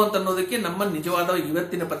ಇಲ್ಲೋ ಅಂತ ಅನ್ನೋದಕ್ಕೆ ನಮ್ಮ ನಿಜವಾದ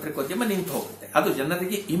ಇವತ್ತಿನ ಪತ್ರಿಕೋದ್ಯಮ ನಿಂತು ಹೋಗುತ್ತೆ. ಅದು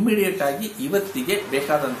ಜನರಿಗೆ ಇಮ್ಮಿಡಿಯೇಟ್ ಆಗಿ ಇವತ್ತಿಗೆ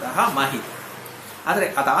ಬೇಕಾದಂತಹ ಮಾಹಿತಿ. ಆದರೆ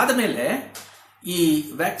ಅದಾದ ಮೇಲೆ ಈ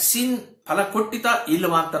ವ್ಯಾಕ್ಸಿನ್ ಫಲ ಕೊಟ್ಟಿತ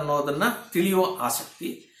ಇಲ್ವಾ ಅಂತ ಅನ್ನೋದನ್ನ ತಿಳಿಯುವ ಆಸಕ್ತಿ,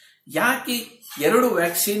 ಯಾಕೆ 2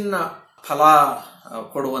 ವ್ಯಾಕ್ಸಿನ್ ಫಲ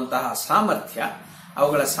ಕೊಡುವಂತಹ ಸಾಮರ್ಥ್ಯ,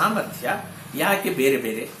 ಅವುಗಳ ಸಾಮರ್ಥ್ಯ ಯಾಕೆ ಬೇರೆ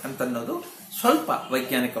ಬೇರೆ ಅಂತನ್ನೋದು ಸ್ವಲ್ಪ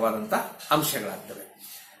ವೈಜ್ಞಾನಿಕವಾದಂತಹ ಅಂಶಗಳಾಗ್ತವೆ.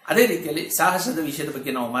 ಅದೇ ರೀತಿಯಲ್ಲಿ ಸಾಹಸದ ವಿಷಯದ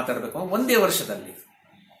ಬಗ್ಗೆ ನಾವು ಮಾತಾಡಬೇಕು.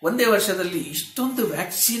 ಒಂದೇ ವರ್ಷದಲ್ಲಿ ಇಷ್ಟೊಂದು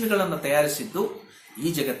ವ್ಯಾಕ್ಸಿನ್ಗಳನ್ನು ತಯಾರಿಸಿದ್ದು ಈ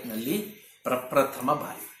ಜಗತ್ತಿನಲ್ಲಿ ಪ್ರಪ್ರಥಮ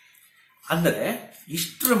ಬಾರಿ. ಅಂದರೆ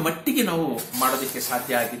ಇಷ್ಟರ ಮಟ್ಟಿಗೆ ನಾವು ಮಾಡೋದಕ್ಕೆ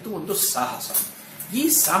ಸಾಧ್ಯ ಆಗಿದ್ದು ಒಂದು ಸಾಹಸ. ಈ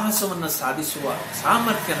ಸಾಹಸವನ್ನು ಸಾಧಿಸುವ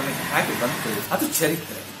ಸಾಮರ್ಥ್ಯ ನಮಗೆ ಹೇಗೆ ಬಂತು, ಅದು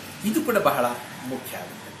ಚರಿತ್ರೆ. ಇದು ಕೂಡ ಬಹಳ ಮುಖ್ಯ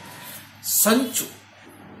ಆಗುತ್ತೆ. ಸಂಚು,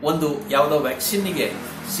 ಒಂದು ಯಾವುದೋ ವ್ಯಾಕ್ಸಿನ್ಗೆ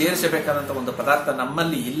ಸೇರಿಸಬೇಕಾದಂತ ಒಂದು ಪದಾರ್ಥ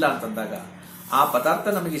ನಮ್ಮಲ್ಲಿ ಇಲ್ಲ ಅಂತಂದಾಗ, ಆ ಪದಾರ್ಥ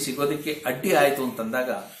ನಮಗೆ ಸಿಗೋದಕ್ಕೆ ಅಡ್ಡಿ ಆಯಿತು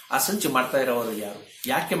ಅಂತಂದಾಗ ಆ ಸಂಚು ಮಾಡ್ತಾ ಇರೋರು ಯಾರು,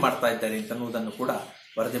 ಯಾಕೆ ಮಾಡ್ತಾ ಇದ್ದಾರೆ ಅಂತನ್ನುವುದನ್ನು ಕೂಡ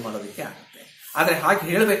ವರದಿ ಮಾಡೋದಕ್ಕೆ ಆಗುತ್ತೆ. ಆದರೆ ಹಾಗೆ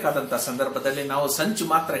ಹೇಳಬೇಕಾದಂತಹ ಸಂದರ್ಭದಲ್ಲಿ ನಾವು ಸಂಚು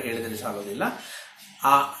ಮಾತ್ರ ಹೇಳಿದರೆ ಸಾಲೋದಿಲ್ಲ.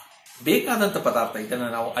 ಆ ಬೇಕಾದಂತ ಪದಾರ್ಥ, ಇದನ್ನು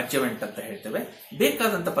ನಾವು ಅಡ್ಜಮೆಂಟ್ ಅಂತ ಹೇಳ್ತೇವೆ,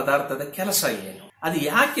 ಬೇಕಾದಂತ ಪದಾರ್ಥದ ಕೆಲಸ ಏನು, ಅದು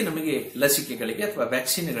ಯಾಕೆ ನಮಗೆ ಲಸಿಕೆಗಳಿಗೆ ಅಥವಾ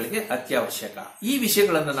ವ್ಯಾಕ್ಸಿನ್ಗಳಿಗೆ ಅತ್ಯವಶ್ಯಕ, ಈ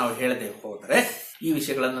ವಿಷಯಗಳನ್ನು ನಾವು ಹೇಳದೆ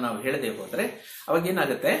ಹೋದರೆ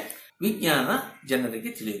ಅವಾಗೇನಾಗುತ್ತೆ, ವಿಜ್ಞಾನ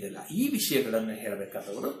ಜನರಿಗೆ ತಿಳಿಯುವುದಿಲ್ಲ. ಈ ವಿಷಯಗಳನ್ನು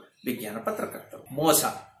ಹೇಳಬೇಕಾದವರು ವಿಜ್ಞಾನ ಪತ್ರಕರ್ತರು. ಮೋಸ,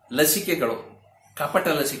 ಲಸಿಕೆಗಳು, ಕಪಟ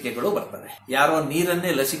ಲಸಿಕೆಗಳು ಬರ್ತವೆ. ಯಾರೋ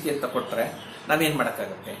ನೀರನ್ನೇ ಲಸಿಕೆ ಅಂತ ಕೊಟ್ರೆ ನಾವೇನ್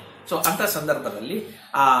ಮಾಡಕ್ಕಾಗತ್ತೆ? ಸೊ ಅಂತ ಸಂದರ್ಭದಲ್ಲಿ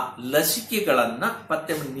ಆ ಲಸಿಕೆಗಳನ್ನ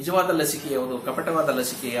ಪತ್ತೆ, ನಿಜವಾದ ಲಸಿಕೆ ಯಾವುದು, ಕಪಟವಾದ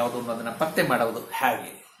ಲಸಿಕೆ ಯಾವುದು ಅನ್ನೋದನ್ನ ಪತ್ತೆ ಮಾಡುವುದು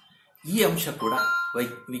ಹೇಗೆ, ಈ ಅಂಶ ಕೂಡ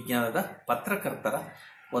ವಿಜ್ಞಾನದ ಪತ್ರಕರ್ತರ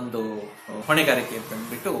ಒಂದು ಹೊಣೆಗಾರಿಕೆ ಅಂತ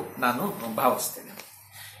ಅಂದ್ಬಿಟ್ಟು ನಾನು ಭಾವಿಸ್ತೇನೆ.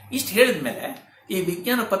 ಇಷ್ಟು ಹೇಳಿದ್ಮೇಲೆ ಈ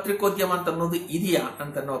ವಿಜ್ಞಾನ ಪತ್ರಿಕೋದ್ಯಮ ಅಂತ ಅನ್ನೋದು ಇದೆಯಾ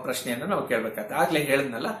ಅಂತನ್ನುವ ಪ್ರಶ್ನೆಯನ್ನು ನಾವು ಕೇಳಬೇಕಾಗ್ತದೆ. ಆಗ್ಲೇ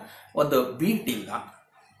ಹೇಳಿದ್ನಲ್ಲ, ಒಂದು ಬೀಟ್ ಇಲ್ಲ,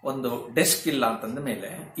 ಒಂದು ಡೆಸ್ಕ್ ಇಲ್ಲ ಅಂತಂದ ಮೇಲೆ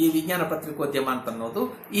ಈ ವಿಜ್ಞಾನ ಪತ್ರಿಕೋದ್ಯಮ ಅಂತ ಅನ್ನೋದು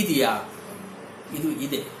ಇದೆಯಾ? ಇದು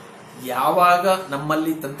ಇದೆ. ಯಾವಾಗ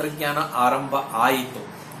ನಮ್ಮಲ್ಲಿ ತಂತ್ರಜ್ಞಾನ ಆರಂಭ ಆಯಿತು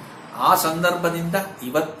ಆ ಸಂದರ್ಭದಿಂದ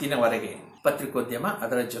ಇವತ್ತಿನವರೆಗೆ ಪತ್ರಿಕೋದ್ಯಮ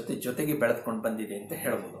ಅದರ ಜೊತೆಗೆ ಬೆಳೆದುಕೊಂಡು ಬಂದಿದೆ ಅಂತ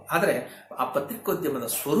ಹೇಳ್ಬೋದು. ಆದರೆ ಆ ಪತ್ರಿಕೋದ್ಯಮದ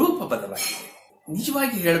ಸ್ವರೂಪ ಬದಲಾಗಿದೆ.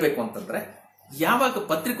 ನಿಜವಾಗಿ ಹೇಳಬೇಕು ಅಂತಂದ್ರೆ, ಯಾವಾಗ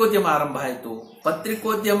ಪತ್ರಿಕೋದ್ಯಮ ಆರಂಭ ಆಯಿತು,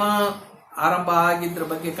 ಪತ್ರಿಕೋದ್ಯಮ ಆರಂಭ ಆಗಿದ್ರ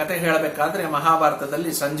ಬಗ್ಗೆ ಕತೆ ಹೇಳಬೇಕಾದ್ರೆ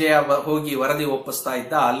ಮಹಾಭಾರತದಲ್ಲಿ ಸಂಜಯ ಹೋಗಿ ವರದಿ ಒಪ್ಪಿಸ್ತಾ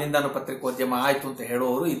ಇದ್ದ, ಅಲ್ಲಿಂದಾನು ಪತ್ರಿಕೋದ್ಯಮ ಆಯ್ತು ಅಂತ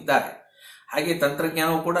ಹೇಳುವವರು ಇದ್ದಾರೆ. ಹಾಗೆ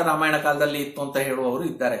ತಂತ್ರಜ್ಞಾನವು ಕೂಡ ರಾಮಾಯಣ ಕಾಲದಲ್ಲಿ ಇತ್ತು ಅಂತ ಹೇಳುವವರು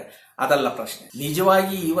ಇದ್ದಾರೆ. ಅದಲ್ಲ ಪ್ರಶ್ನೆ.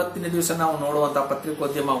 ನಿಜವಾಗಿ ಇವತ್ತಿನ ದಿವಸ ನಾವು ನೋಡುವಂತಹ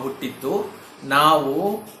ಪತ್ರಿಕೋದ್ಯಮ ಹುಟ್ಟಿದ್ದು ನಾವು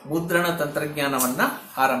ಮುದ್ರಣ ತಂತ್ರಜ್ಞಾನವನ್ನ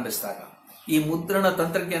ಆರಂಭಿಸಿದಾಗ. ಈ ಮುದ್ರಣ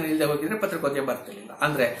ತಂತ್ರಜ್ಞಾನ ಇಲ್ಲದೆ ಹೋಗಿದ್ರೆ ಪತ್ರಿಕೋದ್ಯಮ ಬರ್ತಿರ್ಲಿಲ್ಲ.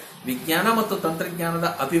 ಅಂದ್ರೆ ವಿಜ್ಞಾನ ಮತ್ತು ತಂತ್ರಜ್ಞಾನದ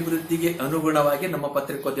ಅಭಿವೃದ್ಧಿಗೆ ಅನುಗುಣವಾಗಿ ನಮ್ಮ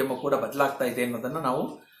ಪತ್ರಿಕೋದ್ಯಮ ಕೂಡ ಬದಲಾಗ್ತಾ ಇದೆ ಅನ್ನೋದನ್ನ ನಾವು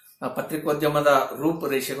ಪತ್ರಿಕೋದ್ಯಮದ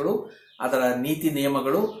ರೂಪುರೇಷೆಗಳು, ಅದರ ನೀತಿ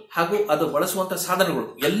ನಿಯಮಗಳು ಹಾಗೂ ಅದು ಬಳಸುವಂತಹ ಸಾಧನಗಳು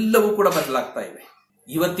ಎಲ್ಲವೂ ಕೂಡ ಬದಲಾಗ್ತಾ ಇವೆ.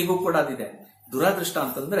 ಇವತ್ತಿಗೂ ಕೂಡ ಅದಿದೆ. ದುರಾದೃಷ್ಟ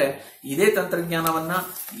ಅಂತಂದ್ರೆ ಇದೇ ತಂತ್ರಜ್ಞಾನವನ್ನ,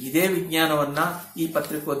 ಇದೇ ವಿಜ್ಞಾನವನ್ನ ಈ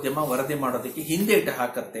ಪತ್ರಿಕೋದ್ಯಮ ವರದಿ ಮಾಡೋದಕ್ಕೆ ಹಿಂದೇಟು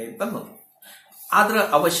ಹಾಕತ್ತೆ ಅಂತ ಅನ್ನೋದು. ಅದರ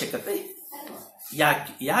ಅವಶ್ಯಕತೆ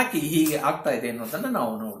ಯಾಕೆ ಹೀಗೆ ಆಗ್ತಾ ಇದೆ ಅನ್ನೋದನ್ನ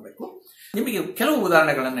ನಾವು ನೋಡಬೇಕು. ನಿಮಗೆ ಕೆಲವು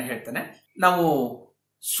ಉದಾಹರಣೆಗಳನ್ನ ಹೇಳ್ತೇನೆ. ನಾವು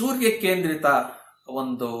ಸೂರ್ಯ ಕೇಂದ್ರಿತ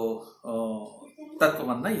ಒಂದು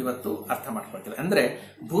ತತ್ವವನ್ನ ಇವತ್ತು ಅರ್ಥ ಮಾಡ್ಕೊಳ್ತೇವೆ. ಅಂದ್ರೆ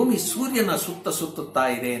ಭೂಮಿ ಸೂರ್ಯನ ಸುತ್ತುತ್ತಾ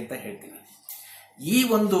ಇದೆ ಅಂತ ಹೇಳ್ತೀವಿ. ಈ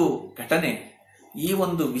ಒಂದು ಘಟನೆ, ಈ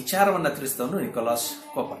ಒಂದು ವಿಚಾರವನ್ನ ತಿಳಿಸಿದವನು ನಿಕೋಲಾಸ್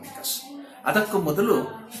ಕೋಪರ್ನಿಕಸ್. ಅದಕ್ಕೂ ಮೊದಲು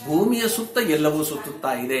ಭೂಮಿಯ ಸುತ್ತ ಎಲ್ಲವೂ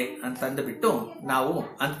ಸುತ್ತುತ್ತಾ ಇದೆ ಅಂತ ಅಂದ್ಬಿಟ್ಟು ನಾವು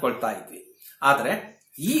ಅಂದ್ಕೊಳ್ತಾ ಇದ್ವಿ. ಆದ್ರೆ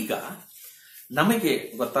ಈಗ ನಮಗೆ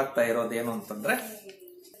ಗೊತ್ತಾಗ್ತಾ ಇರೋದೇನು ಅಂತಂದ್ರೆ,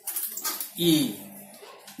 ಈ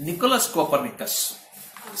ನಿಕೋಲಸ್ ಕೋಪರ್ನಿಕಸ್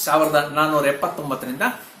 1479ರಿಂದ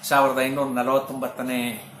 1549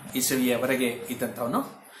 ಇಸವಿಯವರೆಗೆ ಇದ್ದಂಥವನು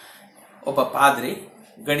ಒಬ್ಬ ಪಾದ್ರಿ,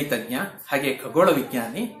 ಗಣಿತಜ್ಞ, ಹಾಗೆ ಖಗೋಳ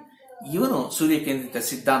ವಿಜ್ಞಾನಿ. ಇವನು ಸೂರ್ಯ ಕೇಂದ್ರಿತ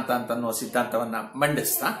ಸಿದ್ಧಾಂತ ಅಂತ ಅನ್ನುವ ಸಿದ್ಧಾಂತವನ್ನ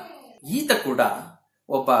ಮಂಡಿಸ್ತಾ, ಈತ ಕೂಡ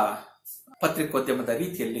ಒಬ್ಬ ಪತ್ರಿಕೋದ್ಯಮದ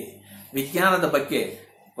ರೀತಿಯಲ್ಲಿ ವಿಜ್ಞಾನದ ಬಗ್ಗೆ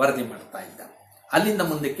ವರದಿ ಮಾಡ್ತಾ ಇದ್ದ. ಅಲ್ಲಿಂದ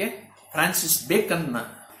ಮುಂದಕ್ಕೆ ಫ್ರಾನ್ಸಿಸ್ ಬೇಕನ್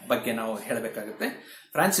ಬಗ್ಗೆ ನಾವು ಹೇಳಬೇಕಾಗುತ್ತೆ.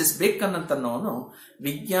 ಫ್ರಾನ್ಸಿಸ್ ಬೇಕನ್ ಅಂತನ್ನೋನು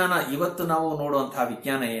ವಿಜ್ಞಾನ, ಇವತ್ತು ನಾವು ನೋಡುವಂತಹ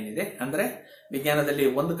ವಿಜ್ಞಾನ ಏನಿದೆ ಅಂದ್ರೆ, ವಿಜ್ಞಾನದಲ್ಲಿ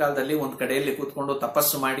ಒಂದು ಕಾಲದಲ್ಲಿ ಒಂದು ಕಡೆಯಲ್ಲಿ ಕೂತ್ಕೊಂಡು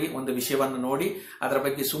ತಪಸ್ಸು ಮಾಡಿ ಒಂದು ವಿಷಯವನ್ನು ನೋಡಿ ಅದರ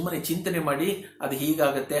ಬಗ್ಗೆ ಸುಮ್ಮನೆ ಚಿಂತನೆ ಮಾಡಿ ಅದು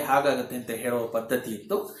ಹೀಗಾಗತ್ತೆ ಹಾಗಾಗತ್ತೆ ಅಂತ ಹೇಳುವ ಪದ್ಧತಿ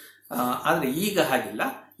ಇತ್ತು. ಆದ್ರೆ ಈಗ ಹಾಗಿಲ್ಲ.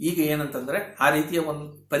 ಈಗ ಏನಂತಂದ್ರೆ ಆ ರೀತಿಯ ಒಂದು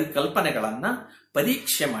ಪರಿಕಲ್ಪನೆಗಳನ್ನ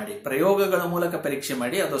ಪರೀಕ್ಷೆ ಮಾಡಿ, ಪ್ರಯೋಗಗಳ ಮೂಲಕ ಪರೀಕ್ಷೆ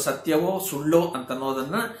ಮಾಡಿ ಅದು ಸತ್ಯವೋ ಸುಳ್ಳೋ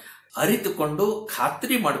ಅಂತನ್ನೋದನ್ನ ಅರಿತುಕೊಂಡು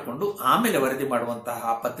ಖಾತ್ರಿ ಮಾಡಿಕೊಂಡು ಆಮೇಲೆ ವರದಿ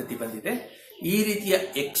ಮಾಡುವಂತಹ ಪದ್ಧತಿ ಬಂದಿದೆ. ಈ ರೀತಿಯ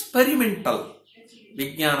ಎಕ್ಸ್ಪರಿಮೆಂಟಲ್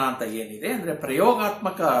ವಿಜ್ಞಾನ ಅಂತ ಏನಿದೆ ಅಂದ್ರೆ,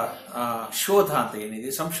 ಪ್ರಯೋಗಾತ್ಮಕ ಶೋಧ ಅಂತ ಏನಿದೆ,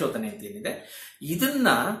 ಸಂಶೋಧನೆ ಅಂತ ಏನಿದೆ, ಇದನ್ನ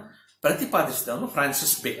ಪ್ರತಿಪಾದಿಸಿದವನು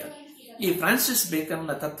ಫ್ರಾನ್ಸಿಸ್ ಬೇಕನ್. ಈ ಫ್ರಾನ್ಸಿಸ್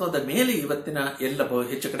ಬೇಕನ್ನ ತತ್ವದ ಮೇಲೆ ಇವತ್ತಿನ ಎಲ್ಲ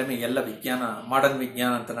ಹೆಚ್ಚು ಕಡಿಮೆ ಎಲ್ಲ ವಿಜ್ಞಾನ, ಮಾಡರ್ನ್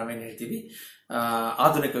ವಿಜ್ಞಾನ ಅಂತ ನಾವೇನು ಹೇಳ್ತೀವಿ,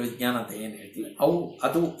 ಆಧುನಿಕ ವಿಜ್ಞಾನ ಅಂತ ಏನ್ ಹೇಳ್ತೀವಿ,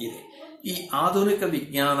 ಅದು ಇದೆ. ಈ ಆಧುನಿಕ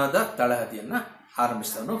ವಿಜ್ಞಾನದ ತಳಹದಿಯನ್ನ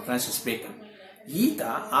ಆರಂಭಿಸಿದವನು ಫ್ರಾನ್ಸಿಸ್ ಬೇಕನ್. ಈತ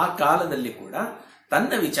ಆ ಕಾಲದಲ್ಲಿ ಕೂಡ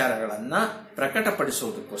ತನ್ನ ವಿಚಾರಗಳನ್ನ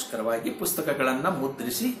ಪ್ರಕಟಪಡಿಸುವುದಕ್ಕೋಸ್ಕರವಾಗಿ ಪುಸ್ತಕಗಳನ್ನ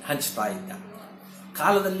ಮುದ್ರಿಸಿ ಹಂಚ್ತಾ ಇದ್ದ.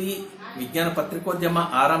 ಕಾಲದಲ್ಲಿ ವಿಜ್ಞಾನ ಪತ್ರಿಕೋದ್ಯಮ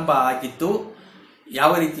ಆರಂಭ ಆಗಿದ್ದು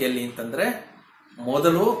ಯಾವ ರೀತಿಯಲ್ಲಿ ಅಂತಂದ್ರೆ,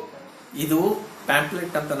 ಮೊದಲು ಇದು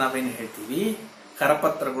ಪ್ಯಾಂಪ್ಲೆಟ್ ಅಂತ ನಾವೇನು ಹೇಳ್ತೀವಿ,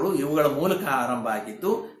 ಕರಪತ್ರಗಳು, ಇವುಗಳ ಮೂಲಕ ಆರಂಭ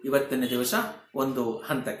ಆಗಿದ್ದು ಇವತ್ತಿನ ದಿವಸ ಒಂದು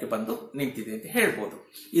ಹಂತಕ್ಕೆ ಬಂದು ನಿಂತಿದೆ ಅಂತ ಹೇಳ್ಬೋದು.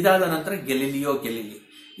 ಇದಾದ ನಂತರ ಗೆಲಿಲಿಯೋ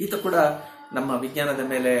ಈತ ಕೂಡ ನಮ್ಮ ವಿಜ್ಞಾನದ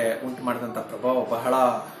ಮೇಲೆ ಉಂಟು ಮಾಡಿದಂಥ ಪ್ರಭಾವ ಬಹಳ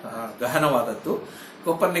ಗಹನವಾದದ್ದು.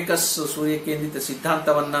 ಕೋಪರ್ನಿಕಸ್ ಸೂರ್ಯ ಕೇಂದ್ರಿತ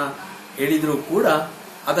ಸಿದ್ಧಾಂತವನ್ನ ಹೇಳಿದ್ರೂ ಕೂಡ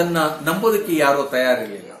ಅದನ್ನ ನಂಬೋದಕ್ಕೆ ಯಾರೂ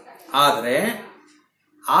ತಯಾರಿರಲಿಲ್ಲ. ಆದರೆ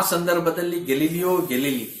ಆ ಸಂದರ್ಭದಲ್ಲಿ ಗೆಲಿಲಿಯೋ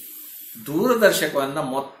ದೂರದರ್ಶಕವನ್ನ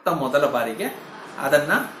ಮೊದಲ ಬಾರಿಗೆ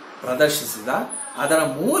ಅದನ್ನ ಪ್ರದರ್ಶಿಸಿದ. ಅದರ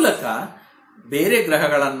ಮೂಲಕ ಬೇರೆ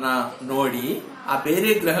ಗ್ರಹಗಳನ್ನ ನೋಡಿ, ಆ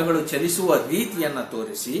ಬೇರೆ ಗ್ರಹಗಳು ಚಲಿಸುವ ರೀತಿಯನ್ನ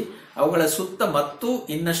ತೋರಿಸಿ, ಅವುಗಳ ಸುತ್ತ ಮತ್ತು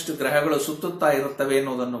ಇನ್ನಷ್ಟು ಗ್ರಹಗಳು ಸುತ್ತುತ್ತಾ ಇರುತ್ತವೆ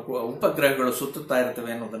ಅನ್ನೋದನ್ನು, ಉಪಗ್ರಹಗಳು ಸುತ್ತುತ್ತಾ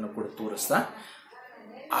ಇರುತ್ತವೆ ಅನ್ನೋದನ್ನು ಕೂಡ ತೋರಿಸ್ತಾ,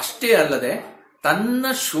 ಅಷ್ಟೇ ಅಲ್ಲದೆ ತನ್ನ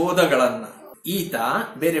ಶೋಧಗಳನ್ನ ಈತ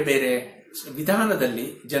ಬೇರೆ ಬೇರೆ ವಿಧಾನದಲ್ಲಿ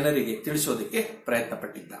ಜನರಿಗೆ ತಿಳಿಸೋದಕ್ಕೆ ಪ್ರಯತ್ನ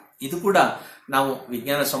ಪಟ್ಟಿದ್ದ. ಇದು ಕೂಡ ನಾವು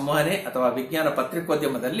ವಿಜ್ಞಾನ ಸಂವಹನೆ ಅಥವಾ ವಿಜ್ಞಾನ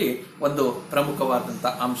ಪತ್ರಿಕೋದ್ಯಮದಲ್ಲಿ ಒಂದು ಪ್ರಮುಖವಾದಂತ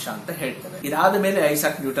ಅಂಶ ಅಂತ ಹೇಳ್ತೇವೆ. ಇದಾದ ಮೇಲೆ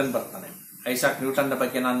ಐಸಾಕ್ ನ್ಯೂಟನ್ ಬರ್ತಾನೆ. ಐಸಾಕ್ ನ್ಯೂಟನ್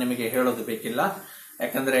ಬಗ್ಗೆ ನಾನು ನಿಮಗೆ ಹೇಳೋದು ಬೇಕಿಲ್ಲ,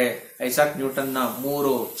 ಯಾಕಂದ್ರೆ ಐಸಾಕ್ ನ್ಯೂಟನ್ನ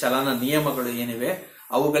 3 ಚಲನ ನಿಯಮಗಳು ಏನಿವೆ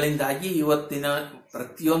ಅವುಗಳಿಂದಾಗಿ ಇವತ್ತಿನ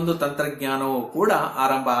ಪ್ರತಿಯೊಂದು ತಂತ್ರಜ್ಞಾನವೂ ಕೂಡ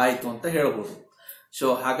ಆರಂಭ ಆಯಿತು ಅಂತ ಹೇಳಬಹುದು. ಸೊ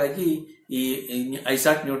ಹಾಗಾಗಿ ಈ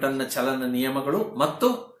ಐಸಾಕ್ ನ್ಯೂಟನ್ನ ಚಲನ ನಿಯಮಗಳು ಮತ್ತು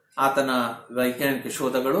ಆತನ ವೈಜ್ಞಾನಿಕ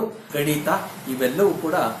ಶೋಧಗಳು, ಗಣಿತ, ಇವೆಲ್ಲವೂ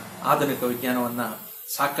ಕೂಡ ಆಧುನಿಕ ವಿಜ್ಞಾನವನ್ನ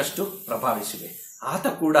ಸಾಕಷ್ಟು ಪ್ರಭಾವಿಸಿವೆ. ಆತ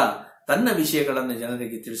ಕೂಡ ತನ್ನ ವಿಷಯಗಳನ್ನು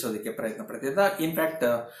ಜನರಿಗೆ ತಿಳಿಸೋದಕ್ಕೆ ಪ್ರಯತ್ನ ಪಡ್ತಿದ್ದ. ಇನ್ಫ್ಯಾಕ್ಟ್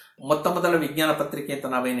ಮೊದಲ ವಿಜ್ಞಾನ ಪತ್ರಿಕೆ ಅಂತ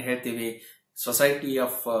ನಾವೇನು ಹೇಳ್ತೀವಿ,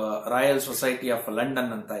 ರಾಯಲ್ ಸೊಸೈಟಿ ಆಫ್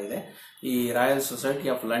ಲಂಡನ್ ಅಂತ ಇದೆ. ಈ ರಾಯಲ್ ಸೊಸೈಟಿ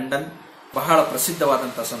ಆಫ್ ಲಂಡನ್ ಬಹಳ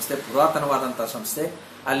ಪ್ರಸಿದ್ಧವಾದಂತಹ ಸಂಸ್ಥೆ, ಪುರಾತನವಾದಂತಹ ಸಂಸ್ಥೆ.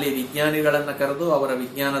 ಅಲ್ಲಿ ವಿಜ್ಞಾನಿಗಳನ್ನ ಕರೆದು ಅವರ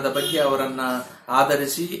ವಿಜ್ಞಾನದ ಬಗ್ಗೆ ಅವರನ್ನ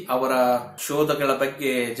ಆಧರಿಸಿ ಅವರ ಶೋಧಗಳ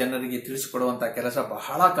ಬಗ್ಗೆ ಜನರಿಗೆ ತಿಳಿಸಿಕೊಡುವಂತಹ ಕೆಲಸ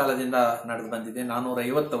ಬಹಳ ಕಾಲದಿಂದ ನಡೆದು ಬಂದಿದೆ,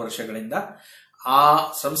 450 ವರ್ಷಗಳಿಂದ. ಆ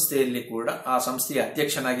ಸಂಸ್ಥೆಯಲ್ಲಿ ಕೂಡ, ಆ ಸಂಸ್ಥೆಯ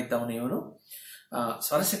ಅಧ್ಯಕ್ಷನಾಗಿದ್ದವನು ಇವನು.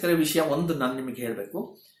 ಸ್ವಾರಸ್ಯಕರ ವಿಷಯ ಒಂದು ನಾನು ನಿಮಗೆ ಹೇಳಬೇಕು.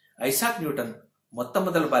 ಐಸಾಕ್ ನ್ಯೂಟನ್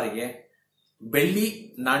ಮೊದಲ ಬಾರಿಗೆ ಬೆಳ್ಳಿ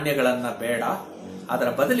ನಾಣ್ಯಗಳನ್ನ ಬೇಡ, ಅದರ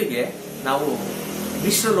ಬದಲಿಗೆ ನಾವು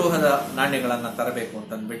ಮಿಶ್ರಲೋಹದ ನಾಣ್ಯಗಳನ್ನ ತರಬೇಕು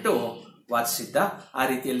ಅಂತಂದ್ಬಿಟ್ಟು ವಾದಿಸಿದ್ದ. ಆ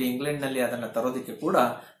ರೀತಿಯಲ್ಲಿ ಇಂಗ್ಲೆಂಡ್ನಲ್ಲಿ ಅದನ್ನ ತರೋದಕ್ಕೆ ಕೂಡ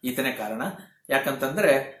ಈತನೇ ಕಾರಣ.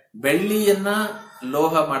 ಯಾಕಂತಂದ್ರೆ ಬೆಳ್ಳಿಯನ್ನ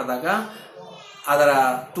ಲೋಹ ಮಾಡಿದಾಗ ಅದರ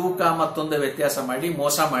ತೂಕ ಮತ್ತೊಂದು ವ್ಯತ್ಯಾಸ ಮಾಡಿ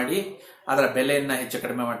ಮೋಸ ಮಾಡಿ ಅದರ ಬೆಲೆಯನ್ನ ಹೆಚ್ಚು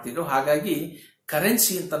ಕಡಿಮೆ ಮಾಡ್ತಿದ್ರು. ಹಾಗಾಗಿ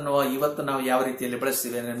ಕರೆನ್ಸಿ ಅಂತ ಇವತ್ತು ನಾವು ಯಾವ ರೀತಿಯಲ್ಲಿ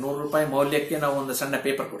ಬಳಸ್ತೀವಿ ಅಂದ್ರೆ 100 ರೂಪಾಯಿ ಮೌಲ್ಯಕ್ಕೆ ನಾವು ಒಂದು ಸಣ್ಣ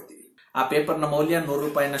ಪೇಪರ್ ಕೊಡ್ತೀವಿ. ಆ ಪೇಪರ್ನ ಮೌಲ್ಯ 100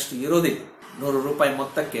 ರೂಪಾಯಿನಷ್ಟು ಇರೋದಿಲ್ಲ. 100 ರೂಪಾಯಿ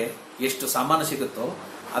ಮೊತ್ತಕ್ಕೆ ಎಷ್ಟು ಸಾಮಾನು ಸಿಗುತ್ತೋ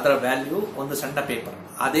ಅದರ ವ್ಯಾಲ್ಯೂ ಒಂದು ಸಣ್ಣ ಪೇಪರ್.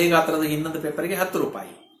 ಅದೇ ಗಾತ್ರದ ಇನ್ನೊಂದು ಪೇಪರ್ಗೆ 10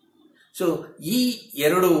 ರೂಪಾಯಿ. ಸೊ ಈ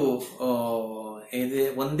ಎರಡು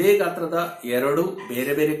ಒಂದೇ ಗಾತ್ರದ ಎರಡು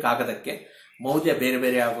ಬೇರೆ ಬೇರೆ ಕಾಗದಕ್ಕೆ ಮೌಲ್ಯ ಬೇರೆ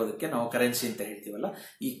ಬೇರೆ ಆಗೋದಕ್ಕೆ ನಾವು ಕರೆನ್ಸಿ ಅಂತ ಹೇಳ್ತೀವಲ್ಲ,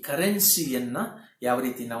 ಈ ಕರೆನ್ಸಿಯನ್ನ ಯಾವ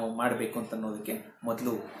ರೀತಿ ನಾವು ಮಾಡಬೇಕು ಅಂತ ಅನ್ನೋದಕ್ಕೆ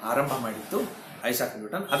ಮೊದಲು ಆರಂಭ ಮಾಡಿದ್ದು ಐಸಾಕ್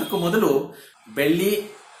ನ್ಯೂಟನ್. ಅದಕ್ಕೂ ಮೊದಲು ಬೆಳ್ಳಿ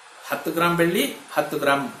 10 ಗ್ರಾಂ ಬೆಳ್ಳಿ 10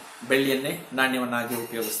 ಗ್ರಾಂ ಬೆಳ್ಳಿಯನ್ನೇ ನಾಣ್ಯವನ್ನಾಗಿ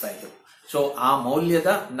ಉಪಯೋಗಿಸ್ತಾ ಇದ್ರು. ಸೊ ಆ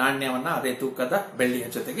ಮೌಲ್ಯದ ನಾಣ್ಯವನ್ನ ಅದೇ ತೂಕದ ಬೆಳ್ಳಿಯ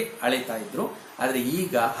ಜೊತೆಗೆ ಅಳೆತಾ ಇದ್ರು. ಆದ್ರೆ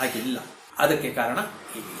ಈಗ ಹಾಗಿಲ್ಲ. ಅದಕ್ಕೆ ಕಾರಣ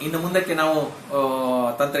ಇನ್ನು ಮುಂದಕ್ಕೆ ನಾವು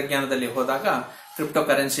ತಂತ್ರಜ್ಞಾನದಲ್ಲಿ ಹೋದಾಗ ಕ್ರಿಪ್ಟೋ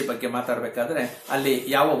ಕರೆನ್ಸಿ ಬಗ್ಗೆ ಮಾತಾಡಬೇಕಾದ್ರೆ ಅಲ್ಲಿ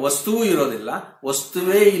ಯಾವ ವಸ್ತುವೂ ಇರೋದಿಲ್ಲ.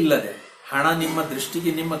 ವಸ್ತುವೇ ಇಲ್ಲದೆ ಹಣ ನಿಮ್ಮ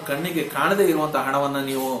ದೃಷ್ಟಿಗೆ ನಿಮ್ಮ ಕಣ್ಣಿಗೆ ಕಾಣದೇ ಇರುವಂತಹ ಹಣವನ್ನ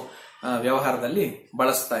ನೀವು ವ್ಯವಹಾರದಲ್ಲಿ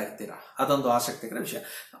ಬಳಸ್ತಾ ಇರ್ತೀರಾ. ಅದೊಂದು ಆಸಕ್ತಿಕರ ವಿಷಯ.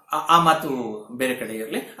 ಆ ಮಾತು ಬೇರೆ ಕಡೆ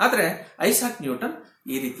ಇರಲಿ. ಆದ್ರೆ ಐಸಾಕ್ ನ್ಯೂಟನ್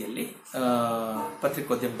ಈ ರೀತಿಯಲ್ಲಿ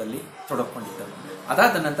ಪತ್ರಿಕೋದ್ಯಮದಲ್ಲಿ ತೊಡಗಿಕೊಂಡಿದ್ದರು.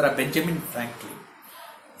 ಅದಾದ ನಂತರ ಬೆಂಜಮಿನ್ ಫ್ರಾಂಕ್ಲಿನ್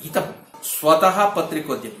ಈತ ಸ್ವತಃ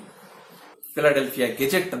ಪತ್ರಿಕೋದ್ಯಮಿ. ಫಿಲಡೆಲ್ಫಿಯಾ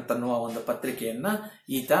ಗೆಜೆಟ್ ಅಂತನ್ನುವ ಒಂದು ಪತ್ರಿಕೆಯನ್ನ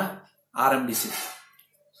ಈತ ಆರಂಭಿಸಿದ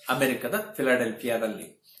ಅಮೆರಿಕದ ಫಿಲಡೆಲ್ಫಿಯಾದಲ್ಲಿ.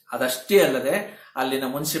 ಅದಷ್ಟೇ ಅಲ್ಲದೆ ಅಲ್ಲಿನ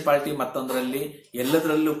ಮುನ್ಸಿಪಾಲಿಟಿ ಮತ್ತೊಂದರಲ್ಲಿ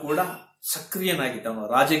ಎಲ್ಲದರಲ್ಲೂ ಕೂಡ ಸಕ್ರಿಯನಾಗಿದ್ದವನು.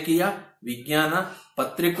 ರಾಜಕೀಯ, ವಿಜ್ಞಾನ,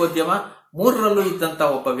 ಪತ್ರಿಕೋದ್ಯಮ ಮೂರರಲ್ಲೂ ಇದ್ದಂತ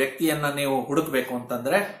ಒಬ್ಬ ವ್ಯಕ್ತಿಯನ್ನ ನೀವು ಹುಡುಕಬೇಕು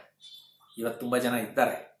ಅಂತಂದ್ರೆ ಇವತ್ತು ತುಂಬಾ ಜನ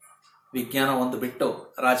ಇದ್ದಾರೆ. ವಿಜ್ಞಾನ ಒಂದು ಬಿಟ್ಟು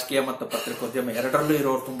ರಾಜಕೀಯ ಮತ್ತು ಪತ್ರಿಕೋದ್ಯಮ ಎರಡರಲ್ಲೂ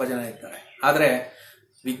ಇರೋರು ತುಂಬಾ ಜನ ಇದ್ದಾರೆ. ಆದ್ರೆ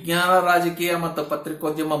ವಿಜ್ಞಾನ, ರಾಜಕೀಯ ಮತ್ತು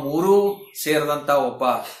ಪತ್ರಿಕೋದ್ಯಮ ಮೂರೂ ಸೇರಿದಂತ ಒಬ್ಬ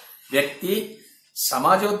ವ್ಯಕ್ತಿ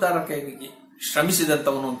ಸಮಾಜೋದ್ಧಾರಕ್ಕೆ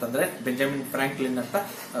ಶ್ರಮಿಸಿದಂತವನು ಅಂತಂದ್ರೆ ಬೆಂಜಮಿನ್ ಫ್ರಾಂಕ್ಲಿನ್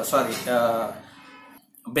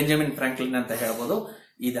ಅಂತ ಹೇಳ್ಬೋದು.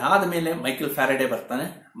 ಇದಾದ ಮೇಲೆ ಮೈಕೆಲ್ ಫ್ಯಾರಡೆ ಬರ್ತಾನೆ.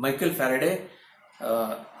 ಮೈಕೆಲ್ ಫ್ಯಾರಡೆ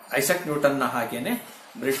ಐಸಾಕ್ ನ್ಯೂಟನ್ನ ಹಾಗೇನೆ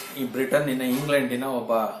ಬ್ರಿಟನ್ನಿನ ಇಂಗ್ಲೆಂಡಿನ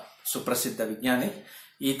ಒಬ್ಬ ಸುಪ್ರಸಿದ್ಧ ವಿಜ್ಞಾನಿ.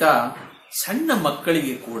 ಈತ ಸಣ್ಣ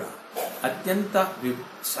ಮಕ್ಕಳಿಗೆ ಕೂಡ ಅತ್ಯಂತ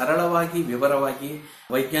ಸರಳವಾಗಿ ವಿವರವಾಗಿ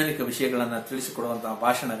ವೈಜ್ಞಾನಿಕ ವಿಷಯಗಳನ್ನ ತಿಳಿಸಿಕೊಡುವಂತಹ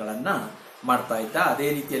ಭಾಷಣಗಳನ್ನ ಮಾಡ್ತಾ ಇದ್ದ. ಅದೇ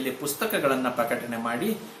ರೀತಿಯಲ್ಲಿ ಪುಸ್ತಕಗಳನ್ನ ಪ್ರಕಟಣೆ ಮಾಡಿ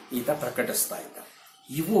ಈತ ಪ್ರಕಟಿಸ್ತಾ ಇದ್ದ.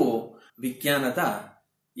 ಇವು ವಿಜ್ಞಾನದ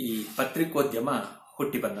ಈ ಪತ್ರಿಕೋದ್ಯಮ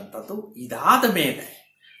ಹುಟ್ಟಿ ಬಂದಂತದ್ದು. ಇದಾದ ಮೇಲೆ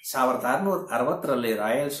 1660ರಲ್ಲಿ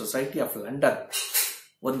ರಾಯಲ್ ಸೊಸೈಟಿ ಆಫ್ ಲಂಡನ್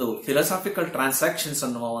ಒಂದು ಫಿಲಾಸಾಫಿಕಲ್ ಟ್ರಾನ್ಸಾಕ್ಷನ್ಸ್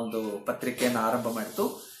ಅನ್ನುವ ಒಂದು ಪತ್ರಿಕೆಯನ್ನು ಆರಂಭ ಮಾಡಿತು.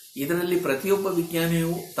 ಇದರಲ್ಲಿ ಪ್ರತಿಯೊಬ್ಬ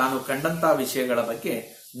ವಿಜ್ಞಾನಿಯು ತಾನು ಕಂಡಂತಹ ವಿಷಯಗಳ ಬಗ್ಗೆ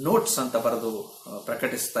ನೋಟ್ಸ್ ಅಂತ ಬರೆದು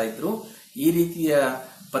ಪ್ರಕಟಿಸ್ತಾ ಇದ್ರು. ಈ ರೀತಿಯ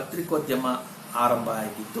ಪತ್ರಿಕೋದ್ಯಮ ಆರಂಭ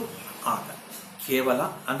ಆಗಿದ್ದು ಆಗ. ಕೇವಲ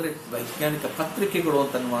ಅಂದ್ರೆ ವೈಜ್ಞಾನಿಕ ಪತ್ರಿಕೆಗಳು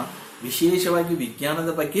ಅಂತನ್ನುವ ವಿಶೇಷವಾಗಿ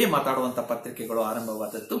ವಿಜ್ಞಾನದ ಬಗ್ಗೆ ಮಾತಾಡುವಂತ ಪತ್ರಿಕೆಗಳು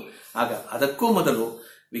ಆರಂಭವಾದದ್ದು ಆಗ. ಅದಕ್ಕೂ ಮೊದಲು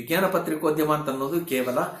ವಿಜ್ಞಾನ ಪತ್ರಿಕೋದ್ಯಮ ಅಂತ ಅನ್ನೋದು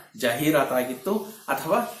ಕೇವಲ ಜಾಹೀರಾತಾಗಿತ್ತು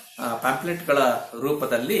ಅಥವಾ ಪ್ಯಾಂಪ್ಲೆಟ್ಗಳ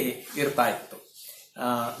ರೂಪದಲ್ಲಿ ಇರ್ತಾ ಇತ್ತು.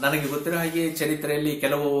 ನನಗೆ ಗೊತ್ತಿರೋ ಹಾಗೆ ಚರಿತ್ರೆಯಲ್ಲಿ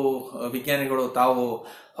ಕೆಲವು ವಿಜ್ಞಾನಿಗಳು ತಾವು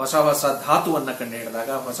ಹೊಸ ಹೊಸ ಧಾತುವನ್ನ ಕಂಡು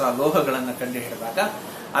ಹಿಡಿದಾಗ, ಹೊಸ ಲೋಹಗಳನ್ನ ಕಂಡು ಹಿಡಿದಾಗ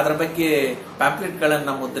ಅದರ ಬಗ್ಗೆ ಪ್ಯಾಂಪ್ಲೆಟ್ಗಳನ್ನ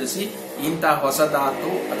ಮುದ್ರಿಸಿ ಇಂಥ ಹೊಸ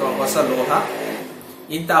ಧಾತು ಅಥವಾ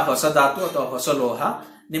ಹೊಸ ಲೋಹ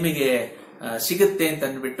ನಿಮಗೆ ಸಿಗುತ್ತೆ ಅಂತ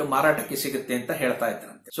ಅಂದ್ಬಿಟ್ಟು ಮಾರಾಟಕ್ಕೆ ಸಿಗುತ್ತೆ ಅಂತ ಹೇಳ್ತಾ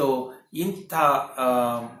ಇದ್ರಂತೆ. ಸೊ ಇಂಥ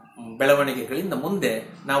ಬೆಳವಣಿಗೆಗಳಿಂದ ಮುಂದೆ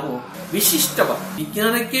ನಾವು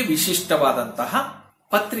ವಿಜ್ಞಾನಕ್ಕೆ ವಿಶಿಷ್ಟವಾದಂತಹ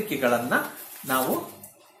ಪತ್ರಿಕೆಗಳನ್ನ ನಾವು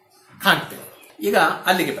ಕಾಣ್ತೇವೆ. ಈಗ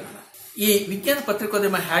ಅಲ್ಲಿಗೆ ಬರೋಣ. ಈ ವಿಜ್ಞಾನ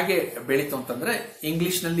ಪತ್ರಿಕೋದ್ಯಮ ಹೇಗೆ ಬೆಳೀತು ಅಂತಂದ್ರೆ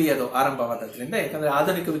ಇಂಗ್ಲಿಷ್ ನಲ್ಲಿ ಅದು ಆರಂಭವಾದದ್ರಿಂದ, ಯಾಕಂದ್ರೆ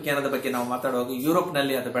ಆಧುನಿಕ ವಿಜ್ಞಾನದ ಬಗ್ಗೆ ನಾವು ಮಾತಾಡುವಾಗ ಯುರೋಪ್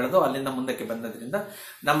ನಲ್ಲಿ ಅದು ಬೆಳೆದು ಅಲ್ಲಿಂದ ಮುಂದಕ್ಕೆ ಬಂದದ್ರಿಂದ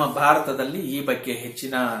ನಮ್ಮ ಭಾರತದಲ್ಲಿ ಈ ಬಗ್ಗೆ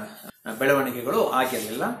ಹೆಚ್ಚಿನ ಬೆಳವಣಿಗೆಗಳು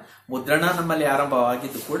ಆಗಿರಲಿಲ್ಲ. ಮುದ್ರಣ ನಮ್ಮಲ್ಲಿ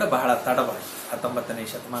ಆರಂಭವಾಗಿದ್ದು ಕೂಡ ಬಹಳ ತಡವಾಗಿ 19ನೇ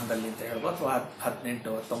ಶತಮಾನದಲ್ಲಿ ಅಂತ ಹೇಳ್ಬೋದು, ಅಥವಾ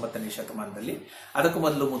 18-19ನೇ ಶತಮಾನದಲ್ಲಿ. ಅದಕ್ಕೂ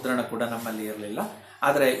ಮೊದಲು ಮುದ್ರಣ ಕೂಡ ನಮ್ಮಲ್ಲಿ ಇರಲಿಲ್ಲ.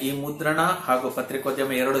 ಆದರೆ ಈ ಮುದ್ರಣ ಹಾಗೂ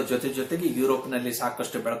ಪತ್ರಿಕೋದ್ಯಮ ಎರಡು ಜೊತೆಗೆ ಯುರೋಪ್ನಲ್ಲಿ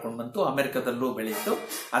ಸಾಕಷ್ಟು ಬೆಳ್ಕೊಂಡು ಬಂತು, ಅಮೆರಿಕದಲ್ಲೂ ಬೆಳೆಯಿತು.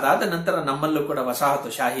 ಅದಾದ ನಂತರ ನಮ್ಮಲ್ಲೂ ಕೂಡ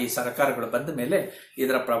ವಸಾಹತುಶಾಹಿ ಸರ್ಕಾರಗಳು ಬಂದ ಮೇಲೆ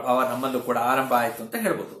ಇದರ ಪ್ರಭಾವ ನಮ್ಮಲ್ಲೂ ಕೂಡ ಆರಂಭ ಆಯಿತು ಅಂತ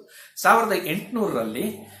ಹೇಳ್ಬೋದು. 1800ರಲ್ಲಿ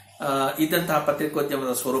ಇದ್ದಂತಹ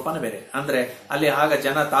ಪತ್ರಿಕೋದ್ಯಮದ ಸ್ವರೂಪನ ಬೇರೆ. ಅಂದ್ರೆ ಅಲ್ಲಿ ಆಗ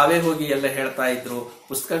ಜನ ತಾವೇ ಹೋಗಿ ಎಲ್ಲ ಹೇಳ್ತಾ ಇದ್ರು,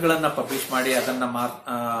 ಪುಸ್ತಕಗಳನ್ನ ಪಬ್ಲಿಷ್ ಮಾಡಿ ಅದನ್ನ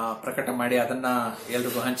ಪ್ರಕಟ ಮಾಡಿ ಅದನ್ನ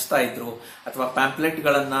ಎಲ್ರಿಗೂ ಹಂಚ್ತಾ ಇದ್ರು, ಅಥವಾ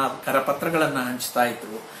ಪ್ಯಾಂಪ್ಲೆಟ್ಗಳನ್ನ ಕರಪತ್ರಗಳನ್ನ ಹಂಚ್ತಾ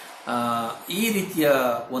ಇದ್ರು. ಈ ರೀತಿಯ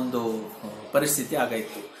ಒಂದು ಪರಿಸ್ಥಿತಿ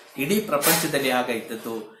ಆಗಾಯಿತು. ಇಡೀ ಪ್ರಪಂಚದಲ್ಲಿ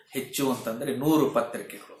ಆಗೈತದ್ದು ಹೆಚ್ಚು ಅಂತಂದ್ರೆ 100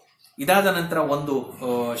 ಪತ್ರಿಕೆಗಳು. ಇದಾದ ನಂತರ ಒಂದು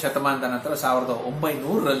ಶತಮಾನದ ನಂತರ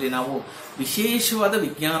 1900ರಲ್ಲಿ ನಾವು ವಿಶೇಷವಾದ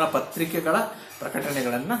ವಿಜ್ಞಾನ ಪತ್ರಿಕೆಗಳ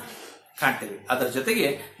ಪ್ರಕಟಣೆಗಳನ್ನ ಕಾಣ್ತೇವೆ. ಅದರ ಜೊತೆಗೆ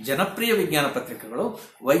ಜನಪ್ರಿಯ ವಿಜ್ಞಾನ ಪತ್ರಿಕೆಗಳು,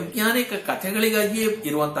 ವೈಜ್ಞಾನಿಕ ಕಥೆಗಳಿಗಾಗಿಯೇ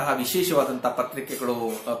ಇರುವಂತಹ ವಿಶೇಷವಾದಂತಹ ಪತ್ರಿಕೆಗಳು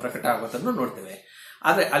ಪ್ರಕಟ ಆಗೋದನ್ನು ನೋಡ್ತೇವೆ.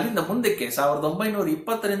 ಆದರೆ ಅಲ್ಲಿಂದ ಮುಂದಕ್ಕೆ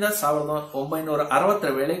 1920ರಿಂದ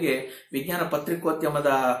 1960 ವೇಳೆಗೆ ವಿಜ್ಞಾನ ಪತ್ರಿಕೋದ್ಯಮದ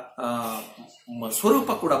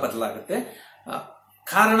ಸ್ವರೂಪ ಕೂಡ ಬದಲಾಗುತ್ತೆ.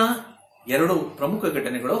 ಕಾರಣ 2 ಪ್ರಮುಖ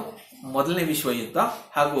ಘಟನೆಗಳು, ಮೊದಲನೇ ವಿಶ್ವಯುದ್ಧ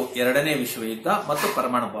ಹಾಗೂ 2ನೇ ವಿಶ್ವಯುದ್ಧ ಮತ್ತು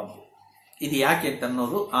ಪರಮಾಣು ಬಾಂಬ್. ಇದು ಯಾಕೆ ಅಂತ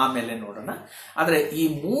ಅನ್ನೋದು ಆಮೇಲೆ ನೋಡೋಣ. ಆದರೆ ಈ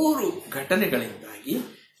 3 ಘಟನೆಗಳಿಂದಾಗಿ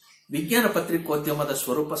ವಿಜ್ಞಾನ ಪತ್ರಿಕೋದ್ಯಮದ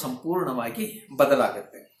ಸ್ವರೂಪ ಸಂಪೂರ್ಣವಾಗಿ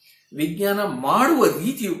ಬದಲಾಗುತ್ತೆ. ವಿಜ್ಞಾನ ಮಾಡುವ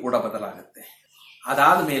ರೀತಿಯು ಕೂಡ ಬದಲಾಗುತ್ತೆ.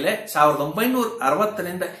 ಅದಾದ ಮೇಲೆ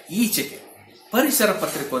 1960ರಿಂದ ಈಚೆಗೆ ಪರಿಸರ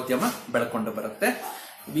ಪತ್ರಿಕೋದ್ಯಮ ಬೆಳಕೊಂಡು ಬರುತ್ತೆ.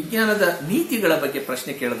 ವಿಜ್ಞಾನದ ನೀತಿಗಳ ಬಗ್ಗೆ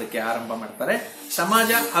ಪ್ರಶ್ನೆ ಕೇಳೋದಕ್ಕೆ ಆರಂಭ ಮಾಡ್ತಾರೆ.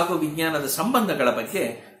 ಸಮಾಜ ಹಾಗೂ ವಿಜ್ಞಾನದ ಸಂಬಂಧಗಳ ಬಗ್ಗೆ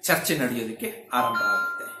ಚರ್ಚೆ ನಡೆಯೋದಕ್ಕೆ ಆರಂಭ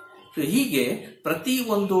ಆಗುತ್ತೆ. ಹೀಗೆ ಪ್ರತಿ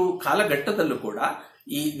ಒಂದು ಕಾಲಘಟ್ಟದಲ್ಲೂ ಕೂಡ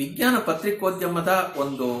ಈ ವಿಜ್ಞಾನ ಪತ್ರಿಕೋದ್ಯಮದ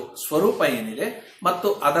ಒಂದು ಸ್ವರೂಪ ಏನಿದೆ ಮತ್ತು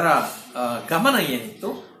ಅದರ ಗಮನ ಏನಿತ್ತು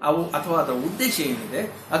ಅವು ಅಥವಾ ಅದರ ಉದ್ದೇಶ ಏನಿದೆ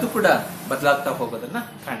ಅದು ಕೂಡ ಬದಲಾಗ್ತಾ ಹೋಗೋದನ್ನ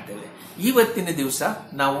ಕಾಣ್ತೇವೆ. ಇವತ್ತಿನ ದಿವಸ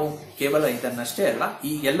ನಾವು ಕೇವಲ ಇದನ್ನಷ್ಟೇ ಅಲ್ಲ,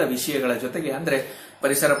 ಈ ಎಲ್ಲ ವಿಷಯಗಳ ಜೊತೆಗೆ ಅಂದ್ರೆ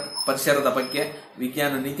ಪರಿಸರದ ಬಗ್ಗೆ,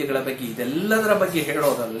 ವಿಜ್ಞಾನ ನೀತಿಗಳ ಬಗ್ಗೆ, ಇದೆಲ್ಲದರ ಬಗ್ಗೆ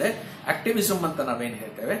ಹೇಳೋದಲ್ಲೇ ಆಕ್ಟಿವಿಸಮ್ ಅಂತ ನಾವೇನು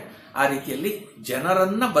ಹೇಳ್ತೇವೆ, ಆ ರೀತಿಯಲ್ಲಿ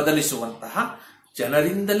ಜನರನ್ನ ಬದಲಿಸುವಂತಹ,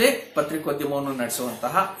 ಜನರಿಂದಲೇ ಪತ್ರಿಕೋದ್ಯಮವನ್ನು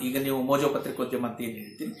ನಡೆಸುವಂತಹ, ಈಗ ನೀವು ಮೋಜೋ ಪತ್ರಿಕೋದ್ಯಮ ಅಂತ ಏನು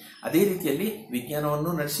ಹೇಳ್ತೀನಿ ಅದೇ ರೀತಿಯಲ್ಲಿ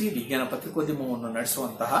ವಿಜ್ಞಾನವನ್ನು ನಡೆಸಿ ವಿಜ್ಞಾನ ಪತ್ರಿಕೋದ್ಯಮವನ್ನು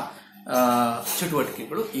ನಡೆಸುವಂತಹ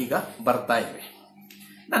ಚಟುವಟಿಕೆಗಳು ಈಗ ಬರ್ತಾ ಇವೆ.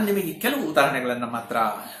 ನಾನು ನಿಮಗೆ ಕೆಲವು ಉದಾಹರಣೆಗಳನ್ನು ಮಾತ್ರ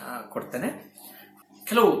ಕೊಡ್ತೇನೆ.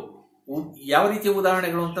 ಕೆಲವು ಯಾವ ರೀತಿಯ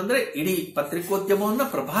ಉದಾಹರಣೆಗಳು ಅಂತಂದ್ರೆ ಇಡೀ ಪತ್ರಿಕೋದ್ಯಮವನ್ನು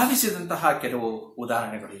ಪ್ರಭಾವಿಸಿದಂತಹ ಕೆಲವು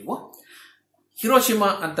ಉದಾಹರಣೆಗಳು ಇವು. ಹಿರೋಶಿಮಾ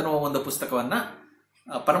ಅಂತನ್ನುವ ಒಂದು ಪುಸ್ತಕವನ್ನ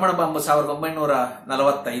ಪರಮಾಣು ಬಾಂಬ್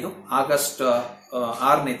 1945 ಆಗಸ್ಟ್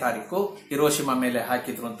 6ನೇ ತಾರೀಕು ಹಿರೋಶಿಮಾ ಮೇಲೆ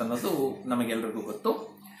ಹಾಕಿದ್ರು ಅಂತನ್ನೋದು ನಮಗೆಲ್ಲರಿಗೂ ಗೊತ್ತು.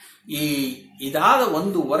 ಇದಾದ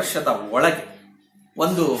 1 ವರ್ಷದ ಒಳಗೆ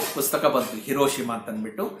ಒಂದು ಪುಸ್ತಕ ಬಂತು, ಹಿರೋಶಿಮಾ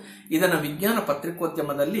ಅಂತನ್ಬಿಟ್ಟು. ಇದನ್ನು ವಿಜ್ಞಾನ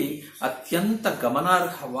ಪತ್ರಿಕೋದ್ಯಮದಲ್ಲಿ ಅತ್ಯಂತ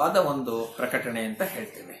ಗಮನಾರ್ಹವಾದ ಒಂದು ಪ್ರಕಟಣೆ ಅಂತ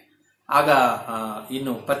ಹೇಳ್ತೇವೆ. ಆಗ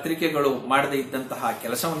ಇನ್ನು ಪತ್ರಿಕೆಗಳು ಮಾಡದೇ ಇದ್ದಂತಹ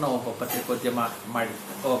ಕೆಲಸವನ್ನು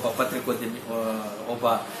ಒಬ್ಬ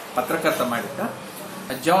ಪತ್ರಕರ್ತ ಮಾಡಿದ್ದ,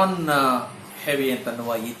 ಜಾನ್ ಹೆವಿ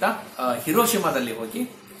ಅಂತನ್ನುವ ಈತ ಹಿರೋಶಿಮಾದಲ್ಲಿ ಹೋಗಿ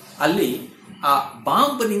ಅಲ್ಲಿ ಆ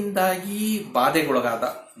ಬಾಂಬ್ನಿಂದಾಗಿ ಬಾಧೆಗೊಳಗಾದ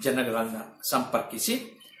ಜನಗಳನ್ನ ಸಂಪರ್ಕಿಸಿ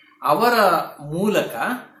ಅವರ ಮೂಲಕ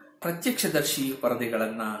ಪ್ರತ್ಯಕ್ಷದರ್ಶಿ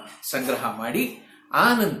ವರದಿಗಳನ್ನ ಸಂಗ್ರಹ ಮಾಡಿ ಆ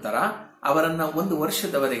ನಂತರ ಅವರನ್ನ 1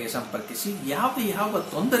 ವರ್ಷದವರೆಗೆ ಸಂಪರ್ಕಿಸಿ ಯಾವ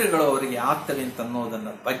ತೊಂದರೆಗಳು ಅವರಿಗೆ ಆಗ್ತವೆ ಅಂತ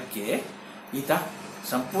ಅನ್ನೋದನ್ನ ಬಗ್ಗೆ ಈತ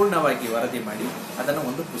ಸಂಪೂರ್ಣವಾಗಿ ವರದಿ ಮಾಡಿ ಅದನ್ನು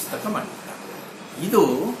ಒಂದು ಪುಸ್ತಕ ಮಾಡಿದ್ದ. ಇದು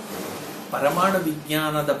ಪರಮಾಣು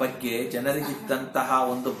ವಿಜ್ಞಾನದ ಬಗ್ಗೆ ಜನರಿಗಿದ್ದಂತಹ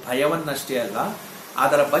ಒಂದು ಭಯವನ್ನಷ್ಟೇ ಅಲ್ಲ,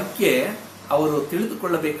 ಅದರ ಬಗ್ಗೆ ಅವರು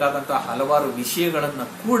ತಿಳಿದುಕೊಳ್ಳಬೇಕಾದಂತಹ ಹಲವಾರು ವಿಷಯಗಳನ್ನು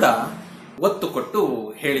ಕೂಡ ಒತ್ತು ಕೊಟ್ಟು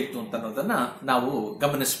ಹೇಳಿತ್ತು ಅಂತ ಅನ್ನೋದನ್ನ ನಾವು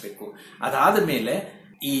ಗಮನಿಸಬೇಕು. ಅದಾದ ಮೇಲೆ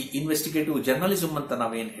ಈ ಇನ್ವೆಸ್ಟಿಗೇಟಿವ್ ಜರ್ನಲಿಸಂ ಅಂತ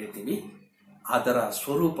ನಾವೇನು ಹೇಳ್ತೀವಿ ಅದರ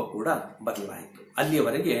ಸ್ವರೂಪ ಕೂಡ ಬದಲಾಯಿತು.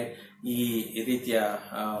 ಅಲ್ಲಿಯವರೆಗೆ ಈ ರೀತಿಯ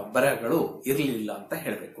ಬರಹಗಳು ಇರಲಿಲ್ಲ ಅಂತ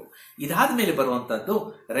ಹೇಳಬೇಕು. ಇದಾದ ಮೇಲೆ ಬರುವಂತಹದ್ದು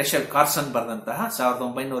ರೇಷಲ್ ಕಾರ್ಸನ್ ಬರೆದಂತಹ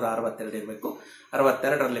 1962 ಇರಬೇಕು,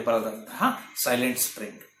 62ರಲ್ಲಿ ಬರೆದಂತಹ ಸೈಲೆಂಟ್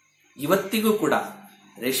ಸ್ಪ್ರಿಂಗ್. ಇವತ್ತಿಗೂ ಕೂಡ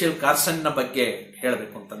ರೇಷಲ್ ಕಾರ್ಸನ್ನ ಬಗ್ಗೆ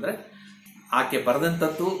ಹೇಳಬೇಕು ಅಂತಂದ್ರೆ ಆಕೆ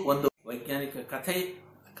ಬರೆದಂಥದ್ದು ಒಂದು ವೈಜ್ಞಾನಿಕ ಕಥೆ.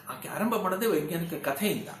 ಆಕೆ ಆರಂಭ ಮಾಡೋದೇ ವೈಜ್ಞಾನಿಕ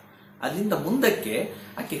ಕಥೆಯಿಂದ. ಅಲ್ಲಿಂದ ಮುಂದಕ್ಕೆ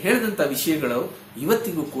ಆಕೆ ಹೇಳಿದಂಥ ವಿಷಯಗಳು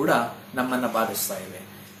ಇವತ್ತಿಗೂ ಕೂಡ ನಮ್ಮನ್ನ ಬಾಧಿಸ್ತಾ ಇವೆ.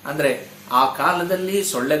 ಅಂದ್ರೆ ಆ ಕಾಲದಲ್ಲಿ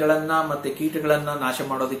ಸೊಳ್ಳೆಗಳನ್ನ ಮತ್ತೆ ಕೀಟಗಳನ್ನ ನಾಶ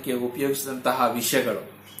ಮಾಡೋದಕ್ಕೆ ಉಪಯೋಗಿಸಿದಂತಹ ವಿಷಯಗಳು,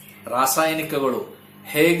 ರಾಸಾಯನಿಕಗಳು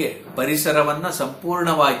ಹೇಗೆ ಪರಿಸರವನ್ನ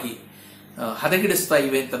ಸಂಪೂರ್ಣವಾಗಿ ಹದಗೆಡಿಸ್ತಾ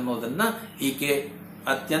ಇವೆ ಅಂತ ಅನ್ನೋದನ್ನ ಈಕೆ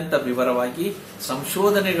ಅತ್ಯಂತ ವಿವರವಾಗಿ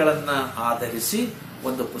ಸಂಶೋಧನೆಗಳನ್ನ ಆಧರಿಸಿ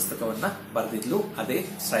ಒಂದು ಪುಸ್ತಕವನ್ನ ಬರೆದಿದ್ಲು. ಅದೇ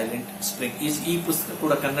ಸೈಲೆಂಟ್ ಸ್ಪ್ರಿಂಗ್. ಈ ಪುಸ್ತಕ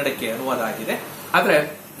ಕೂಡ ಕನ್ನಡಕ್ಕೆ ಅನುವಾದ ಆಗಿದೆ. ಆದ್ರೆ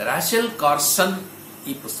ರ್ಯಾಷೆಲ್ ಕಾರ್ಸನ್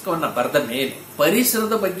ಈ ಪುಸ್ತಕವನ್ನ ಬರೆದ ಮೇಲೆ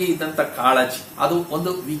ಪರಿಸರದ ಬಗ್ಗೆ ಇದ್ದಂತ ಕಾಳಜಿ ಅದು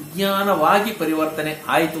ಒಂದು ವಿಜ್ಞಾನವಾಗಿ ಪರಿವರ್ತನೆ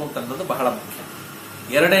ಆಯಿತು ಅಂತ ಅನ್ನೋದು ಬಹಳ ಮುಖ್ಯ.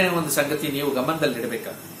 ಎರಡನೇ ಒಂದು ಸಂಗತಿ ನೀವು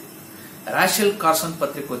ಗಮನದಲ್ಲಿಡಬೇಕಾಗುತ್ತೆ, ರ್ಯಾಷೆಲ್ ಕಾರ್ಸನ್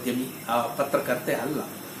ಪತ್ರಿಕೋದ್ಯಮಿ ಪತ್ರಕರ್ತೆ ಅಲ್ಲ.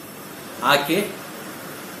 ಆಕೆ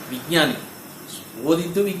ವಿಜ್ಞಾನಿ,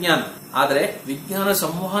 ಓದಿದ್ದು ವಿಜ್ಞಾನ, ಆದರೆ ವಿಜ್ಞಾನ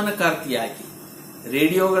ಸಂವಹನಕಾರ್ತಿಯಾಗಿ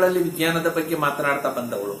ರೇಡಿಯೋಗಳಲ್ಲಿ ವಿಜ್ಞಾನದ ಬಗ್ಗೆ ಮಾತನಾಡ್ತಾ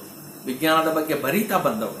ಬಂದವಳು, ವಿಜ್ಞಾನದ ಬಗ್ಗೆ ಬರೀತಾ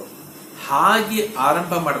ಬಂದವಳು. ಹಾಗೆ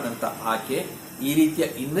ಆರಂಭ ಮಾಡಿದಂತ ಆಕೆ ಈ ರೀತಿಯ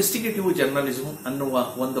ಇನ್ವೆಸ್ಟಿಗೇಟಿವ್ ಜರ್ನಲಿಸಂ ಅನ್ನುವ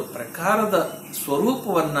ಒಂದು ಪ್ರಕಾರದ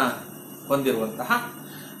ಸ್ವರೂಪವನ್ನ ಹೊಂದಿರುವಂತಹ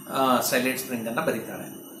ಸೈಲೆಂಟ್ ಸ್ಪ್ರಿಂಗ್ ಅನ್ನ ಬರೀತಾಳೆ.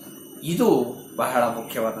 ಇದು ಬಹಳ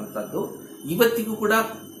ಮುಖ್ಯವಾದಂಥದ್ದು. ಇವತ್ತಿಗೂ ಕೂಡ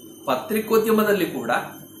ಪತ್ರಿಕೋದ್ಯಮದಲ್ಲಿ ಕೂಡ,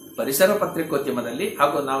 ಪರಿಸರ ಪತ್ರಿಕೋದ್ಯಮದಲ್ಲಿ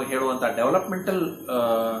ಹಾಗೂ ನಾವು ಹೇಳುವಂತಹ ಡೆವಲಪ್ಮೆಂಟಲ್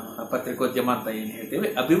ಪತ್ರಿಕೋದ್ಯಮ ಅಂತ ಏನು ಹೇಳ್ತೇವೆ,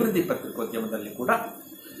 ಅಭಿವೃದ್ಧಿ ಪತ್ರಿಕೋದ್ಯಮದಲ್ಲಿ ಕೂಡ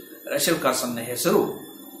ರ್ಯಾಷೆಲ್ ಕಾರ್ಸನ್ನ ಹೆಸರು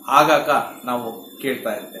ಆಗಾಗ ನಾವು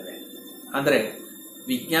ಕೇಳ್ತಾ ಇರ್ತೇವೆ. ಅಂದ್ರೆ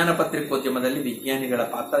ವಿಜ್ಞಾನ ಪತ್ರಿಕೋದ್ಯಮದಲ್ಲಿ ವಿಜ್ಞಾನಿಗಳ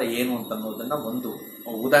ಪಾತ್ರ ಏನು ಅಂತ ಅನ್ನೋದನ್ನ ಒಂದು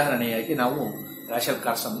ಉದಾಹರಣೆಯಾಗಿ ನಾವು ರ್ಯಾಷೆಲ್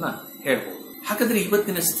ಕಾರ್ಸನ್ನ ಹೇಳ್ಬೋದು. ಹಾಗಾದ್ರೆ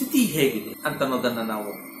ಇವತ್ತಿನ ಸ್ಥಿತಿ ಹೇಗಿದೆ ಅಂತ ಅನ್ನೋದನ್ನ ನಾವು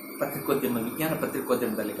ವಿಜ್ಞಾನ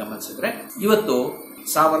ಪತ್ರಿಕೋದ್ಯಮದಲ್ಲಿ ಗಮನಿಸಿದ್ರೆ, ಇವತ್ತು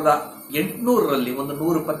 1800ರಲ್ಲಿ ಒಂದು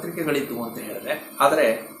 100 ಪತ್ರಿಕೆಗಳಿದ್ವು ಅಂತ ಹೇಳಿದೆ. ಆದರೆ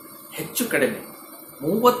ಹೆಚ್ಚು ಕಡಿಮೆ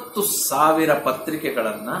 30,000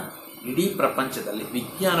 ಪತ್ರಿಕೆಗಳನ್ನ ಇಡೀ ಪ್ರಪಂಚದಲ್ಲಿ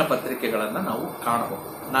ವಿಜ್ಞಾನ ಪತ್ರಿಕೆಗಳನ್ನ ನಾವು ಕಾಣಬಹುದು.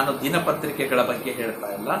 ನಾನು ದಿನಪತ್ರಿಕೆಗಳ ಬಗ್ಗೆ ಹೇಳ್ತಾ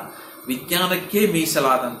ಇಲ್ಲ, ವಿಜ್ಞಾನಕ್ಕೆ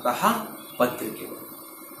ಮೀಸಲಾದಂತಹ ಪತ್ರಿಕೆಗಳು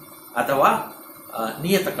ಅಥವಾ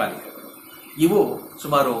ನಿಯತಕಾಲಿಕಗಳು ಇವು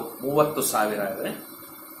ಸುಮಾರು 30,000 ಇವೆ.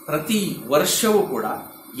 ಪ್ರತಿ ವರ್ಷವೂ ಕೂಡ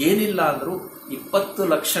ಏನಿಲ್ಲ ಅಂದ್ರೂ 20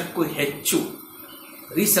 ಲಕ್ಷಕ್ಕೂ ಹೆಚ್ಚು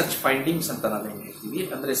ರಿಸರ್ಚ್ ಫೈಂಡಿಂಗ್ಸ್ ಅಂತ ನಾವೇನು ಹೇಳ್ತೀವಿ,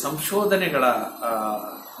 ಅಂದ್ರೆ ಸಂಶೋಧನೆಗಳ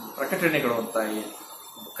ಪ್ರಕಟಣೆಗಳು ಅಂತ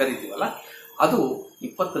ಕರಿತೀವಲ್ಲ, ಅದು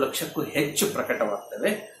 20 ಲಕ್ಷಕ್ಕೂ ಹೆಚ್ಚು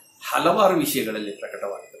ಪ್ರಕಟವಾಗ್ತವೆ. ಹಲವಾರು ವಿಷಯಗಳಲ್ಲಿ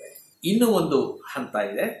ಪ್ರಕಟವಾಗ್ತವೆ. ಇನ್ನು ಒಂದು ಹಂತ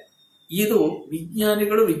ಇದೆ, ಇದು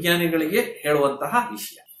ವಿಜ್ಞಾನಿಗಳಿಗೆ ಹೇಳುವಂತಹ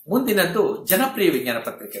ವಿಷಯ. ಮುಂದಿನದ್ದು ಜನಪ್ರಿಯ ವಿಜ್ಞಾನ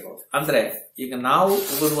ಪತ್ರಿಕೆಗಳು. ಅಂದ್ರೆ ಈಗ ನಾವು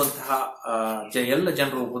ಓದುವಂತಹ ಎಲ್ಲ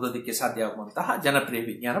ಜನರು ಓದೋದಕ್ಕೆ ಸಾಧ್ಯ ಆಗುವಂತಹ ಜನಪ್ರಿಯ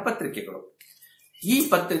ವಿಜ್ಞಾನ ಪತ್ರಿಕೆಗಳು. ಈ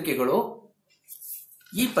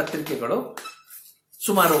ಪತ್ರಿಕೆಗಳು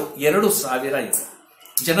ಸುಮಾರು 2,000 ಇದೆ.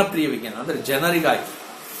 ಜನಪ್ರಿಯ ವಿಜ್ಞಾನ ಅಂದ್ರೆ ಜನರಿಗಾಗಿ,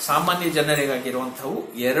 ಸಾಮಾನ್ಯ ಜನರಿಗಾಗಿರುವಂತವು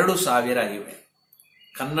 2,000 ಇವೆ.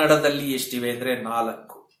 ಕನ್ನಡದಲ್ಲಿ ಎಷ್ಟಿವೆ ಅಂದ್ರೆ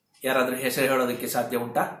 4. ಯಾರಾದ್ರೂ ಹೆಸರು ಹೇಳೋದಕ್ಕೆ ಸಾಧ್ಯ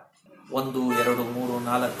ಉಂಟಾ? 1, 2, 3,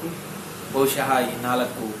 4. ಬಹುಶಃ ಈ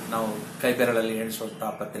 4 ನಾವು ಕೈಬೆರಳಲ್ಲಿ ಎಣಿಸುವಂತಹ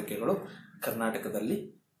ಪತ್ರಿಕೆಗಳು ಕರ್ನಾಟಕದಲ್ಲಿ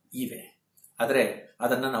ಇವೆ. ಆದರೆ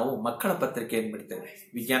ಅದನ್ನ ನಾವು ಮಕ್ಕಳ ಪತ್ರಿಕೆ ಏನ್ಬಿಡ್ತೇವೆ.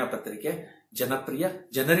 ವಿಜ್ಞಾನ ಪತ್ರಿಕೆ ಜನಪ್ರಿಯ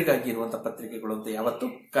ಜನರಿಗಾಗಿ ಇರುವಂತಹ ಪತ್ರಿಕೆಗಳು ಅಂತ ಯಾವತ್ತೂ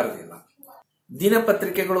ಕರೆದಿಲ್ಲ.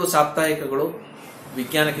 ದಿನಪತ್ರಿಕೆಗಳು, ಸಾಪ್ತಾಹಿಕಗಳು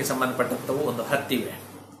ವಿಜ್ಞಾನಕ್ಕೆ ಸಂಬಂಧಪಟ್ಟಂತವು ಒಂದು 10 ಇವೆ.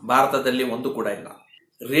 ಭಾರತದಲ್ಲಿ ಒಂದು ಕೂಡ ಇಲ್ಲ.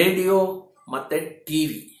 ರೇಡಿಯೋ ಮತ್ತೆ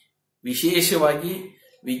ಟಿವಿ ವಿಶೇಷವಾಗಿ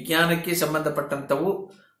ವಿಜ್ಞಾನಕ್ಕೆ ಸಂಬಂಧಪಟ್ಟಂತವು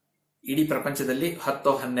ಇಡೀ ಪ್ರಪಂಚದಲ್ಲಿ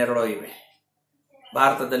 10-12 ಇವೆ.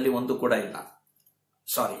 ಭಾರತದಲ್ಲಿ ಒಂದು ಕೂಡ ಇಲ್ಲ.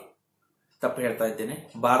 ಸಾರಿ, ತಪ್ಪು ಹೇಳ್ತಾ ಇದ್ದೇನೆ.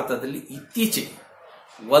 ಭಾರತದಲ್ಲಿ ಇತ್ತೀಚೆಗೆ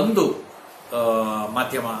ಒಂದು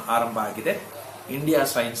ಮಾಧ್ಯಮ ಆರಂಭ ಆಗಿದೆ, ಇಂಡಿಯಾ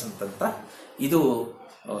ಸೈನ್ಸ್ ಅಂತ. ಇದು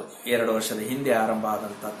 2 ವರ್ಷದ ಹಿಂದೆ ಆರಂಭ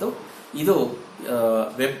ಆದಂತದ್ದು. ಇದು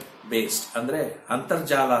ವೆಬ್ ಬೇಸ್ಡ್ ಅಂದ್ರೆ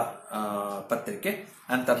ಅಂತರ್ಜಾಲ ಪತ್ರಿಕೆ,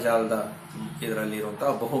 ಅಂತರ್ಜಾಲದ ಇದರಲ್ಲಿ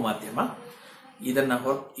ಇರುವಂತಹ ಬಹು ಮಾಧ್ಯಮ.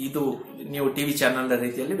 ಇದು ನೀವು ಟಿವಿ ಚಾನೆಲ್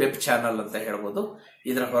ರೀತಿಯಲ್ಲಿ ವೆಬ್ ಚಾನೆಲ್ ಅಂತ ಹೇಳ್ಬೋದು.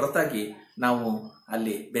 ಇದರ ಹೊರತಾಗಿ ನಾವು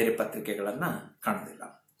ಅಲ್ಲಿ ಬೇರೆ ಪತ್ರಿಕೆಗಳನ್ನ ಕಾಣೋದಿಲ್ಲ.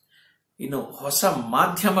 ಇನ್ನು ಹೊಸ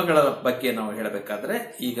ಮಾಧ್ಯಮಗಳ ಬಗ್ಗೆ ನಾವು ಹೇಳಬೇಕಾದ್ರೆ,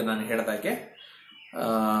 ಈಗ ನಾನು ಹೇಳಿದಾಗೆ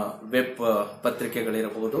ವೆಬ್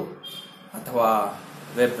ಪತ್ರಿಕೆಗಳಿರಬಹುದು, ಅಥವಾ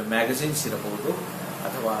ವೆಬ್ ಮ್ಯಾಗಝಿನ್ಸ್ ಇರಬಹುದು,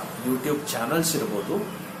 ಅಥವಾ ಯೂಟ್ಯೂಬ್ ಚಾನೆಲ್ಸ್ ಇರಬಹುದು.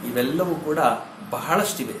 ಇವೆಲ್ಲವೂ ಕೂಡ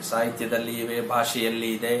ಬಹಳಷ್ಟಿವೆ. ಸಾಹಿತ್ಯದಲ್ಲಿ ಇವೆ,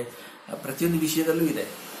 ಭಾಷೆಯಲ್ಲಿ ಇದೆ, ಪ್ರತಿಯೊಂದು ವಿಷಯದಲ್ಲೂ ಇದೆ.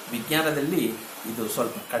 ವಿಜ್ಞಾನದಲ್ಲಿ ಇದು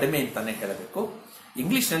ಸ್ವಲ್ಪ ಕಡಿಮೆ ಅಂತಾನೆ ಹೇಳಬೇಕು.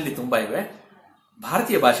 ಇಂಗ್ಲಿಷ್ನಲ್ಲಿ ತುಂಬಾ ಇವೆ.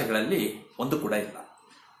 ಭಾರತೀಯ ಭಾಷೆಗಳಲ್ಲಿ ಒಂದು ಕೂಡ ಇಲ್ಲ.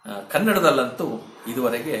 ಕನ್ನಡದಲ್ಲಂತೂ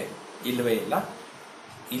ಇದುವರೆಗೆ ಇಲ್ಲವೇ ಇಲ್ಲ.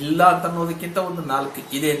 ಇಲ್ಲ ಅಂತ ಅನ್ನೋದಕ್ಕಿಂತ ಒಂದು 4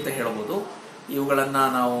 ಇದೆ ಅಂತ ಹೇಳ್ಬೋದು. ಇವುಗಳನ್ನ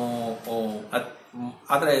ನಾವು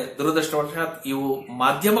ಆದರೆ ದುರದೃಷ್ಟವಶಾತ್ ಇವು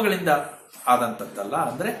ಮಾಧ್ಯಮಗಳಿಂದ ಆದಂತದ್ದಲ್ಲ.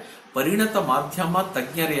 ಅಂದ್ರೆ ಪರಿಣತ ಮಾಧ್ಯಮ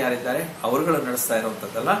ತಜ್ಞರು ಯಾರಿದ್ದಾರೆ ಅವರುಗಳು ನಡೆಸ್ತಾ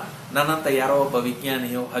ಇರುವಂತದ್ದಲ್ಲ. ನನ್ನಂತ ಯಾರೋ ಒಬ್ಬ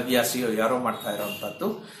ವಿಜ್ಞಾನಿಯೋ ಹವ್ಯಾಸಿಯೋ ಯಾರೋ ಮಾಡ್ತಾ ಇರುವಂತದ್ದು.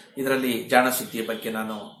 ಇದರಲ್ಲಿ ಜಾಣ ಸುದ್ದಿಯ ಬಗ್ಗೆ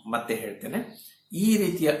ನಾನು ಮತ್ತೆ ಹೇಳ್ತೇನೆ. ಈ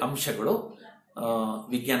ರೀತಿಯ ಅಂಶಗಳು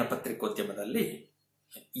ವಿಜ್ಞಾನ ಪತ್ರಿಕೋದ್ಯಮದಲ್ಲಿ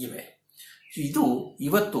ಇವೆ. ಇದು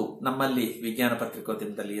ಇವತ್ತು ನಮ್ಮಲ್ಲಿ ವಿಜ್ಞಾನ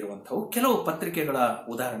ಪತ್ರಿಕೋದ್ಯಮದಲ್ಲಿ ಇರುವಂತವು ಕೆಲವು ಪತ್ರಿಕೆಗಳ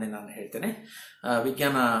ಉದಾಹರಣೆ ನಾನು ಹೇಳ್ತೇನೆ.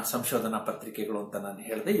 ವಿಜ್ಞಾನ ಸಂಶೋಧನಾ ಪತ್ರಿಕೆಗಳು ಅಂತ ನಾನು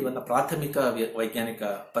ಹೇಳಿದೆ. ಇವನ್ನ ಪ್ರಾಥಮಿಕ ವೈಜ್ಞಾನಿಕ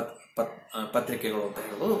ಪತ್ರಿಕೆಗಳು ಅಂತ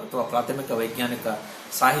ಹೇಳ್ಬೋದು, ಅಥವಾ ಪ್ರಾಥಮಿಕ ವೈಜ್ಞಾನಿಕ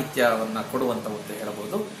ಸಾಹಿತ್ಯವನ್ನ ಕೊಡುವಂತವು ಅಂತ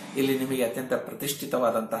ಹೇಳ್ಬೋದು. ಇಲ್ಲಿ ನಿಮಗೆ ಅತ್ಯಂತ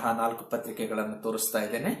ಪ್ರತಿಷ್ಠಿತವಾದಂತಹ 4 ಪತ್ರಿಕೆಗಳನ್ನು ತೋರಿಸ್ತಾ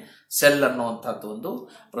ಇದ್ದೇನೆ. ಸೆಲ್ ಅನ್ನುವಂತಹದ್ದು ಒಂದು,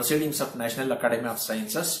 proceedings of national academy of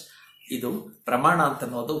sciences. ಇದು ಪ್ರಮಾಣ ಅಂತ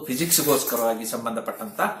ಅನ್ನೋದು ಫಿಸಿಕ್ಸ್ಗೋಸ್ಕರವಾಗಿ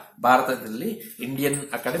ಸಂಬಂಧಪಟ್ಟಂತ ಭಾರತದಲ್ಲಿ ಇಂಡಿಯನ್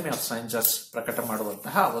ಅಕಾಡೆಮಿ ಆಫ್ ಸೈನ್ಸಸ್ ಪ್ರಕಟ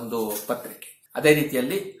ಮಾಡುವಂತಹ ಒಂದು ಪತ್ರಿಕೆ. ಅದೇ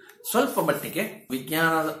ರೀತಿಯಲ್ಲಿ ಸ್ವಲ್ಪ ಮಟ್ಟಿಗೆ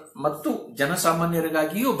ವಿಜ್ಞಾನ ಮತ್ತು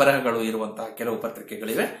ಜನಸಾಮಾನ್ಯರಿಗಾಗಿಯೂ ಬರಹಗಳು ಇರುವಂತಹ ಕೆಲವು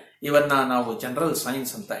ಪತ್ರಿಕೆಗಳಿವೆ. ಇವನ್ನ ನಾವು ಜನರಲ್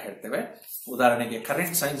ಸೈನ್ಸ್ ಅಂತ ಹೇಳ್ತೇವೆ. ಉದಾಹರಣೆಗೆ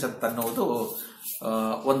ಕರೆಂಟ್ ಸೈನ್ಸ್ ಅಂತ ಅನ್ನೋದು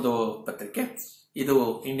ಒಂದು ಪತ್ರಿಕೆ. ಇದು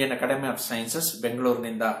ಇಂಡಿಯನ್ ಅಕಾಡೆಮಿ ಆಫ್ ಸೈನ್ಸಸ್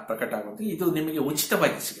ಬೆಂಗಳೂರಿನಿಂದ ಪ್ರಕಟ ಆಗುವುದು. ಇದು ನಿಮಗೆ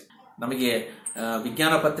ಉಚಿತವಾಗಿ ಸಿಗುತ್ತೆ. ನಮಗೆ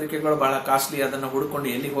ವಿಜ್ಞಾನ ಪತ್ರಿಕೆಗಳು ಬಹಳ ಕಾಸ್ಟ್ಲಿ, ಅದನ್ನು ಹುಡುಕೊಂಡು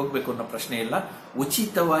ಎಲ್ಲಿ ಹೋಗಬೇಕು ಅನ್ನೋ ಪ್ರಶ್ನೆ ಇಲ್ಲ.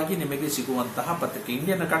 ಉಚಿತವಾಗಿ ನಿಮಗೆ ಸಿಗುವಂತಹ ಪತ್ರಿಕೆ.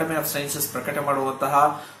 ಇಂಡಿಯನ್ ಅಕಾಡೆಮಿ ಆಫ್ ಸೈನ್ಸಸ್ ಪ್ರಕಟ ಮಾಡುವಂತಹ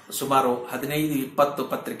ಸುಮಾರು 15-20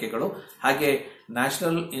 ಪತ್ರಿಕೆಗಳು, ಹಾಗೆ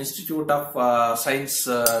national institute of science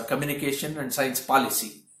communication and science policy,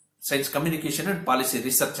 science communication and policy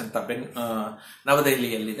research ಅಂತ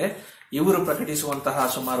ನವದೆಹಲಿಯಲ್ಲಿದೆ. ಇವರು ಪ್ರಕಟಿಸುವಂತಹ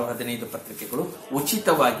ಸುಮಾರು 15 ಪತ್ರಿಕೆಗಳು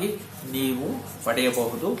ಉಚಿತವಾಗಿ ನೀವು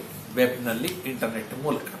ಪಡೆಯಬಹುದು ವೆಬ್ನಲ್ಲಿ, ಇಂಟರ್ನೆಟ್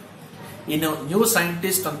ಮೂಲಕ. ಇನ್ನು ನ್ಯೂ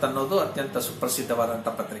ಸೈಂಟಿಸ್ಟ್ ಅಂತ ಅನ್ನೋದು ಅತ್ಯಂತ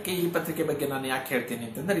ಸುಪ್ರಸಿದ್ಧವಾದಂತಹ ಪತ್ರಿಕೆ. ಈ ಪತ್ರಿಕೆ ಬಗ್ಗೆ ನಾನು ಯಾಕೆ ಹೇಳ್ತೀನಿ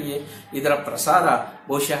ಅಂತಂದ್ರೆ ಇದರ ಪ್ರಸಾರ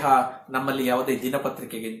ಬಹುಶಃ ನಮ್ಮಲ್ಲಿ ಯಾವುದೇ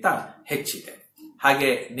ದಿನಪತ್ರಿಕೆಗಿಂತ ಹೆಚ್ಚಿದೆ. ಹಾಗೆ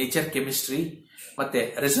ನೇಚರ್ ಕೆಮಿಸ್ಟ್ರಿ ಮತ್ತೆ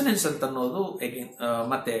ರೆಸೊನೆನ್ಸ್ ಅಂತ ಅನ್ನೋದು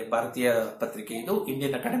ಮತ್ತೆ ಭಾರತೀಯ ಪತ್ರಿಕೆ, ಇದು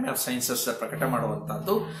ಇಂಡಿಯನ್ ಅಕಾಡೆಮಿ ಆಫ್ ಸೈನ್ಸಸ್ ಪ್ರಕಟ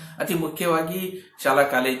ಮಾಡುವಂತಹದ್ದು. ಅತಿ ಮುಖ್ಯವಾಗಿ ಶಾಲಾ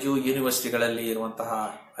ಕಾಲೇಜು ಯೂನಿವರ್ಸಿಟಿಗಳಲ್ಲಿ ಇರುವಂತಹ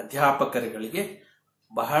ಅಧ್ಯಾಪಕರುಗಳಿಗೆ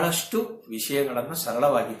ಬಹಳಷ್ಟು ವಿಷಯಗಳನ್ನು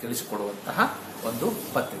ಸರಳವಾಗಿ ತಿಳಿಸಿಕೊಡುವಂತಹ ಒಂದು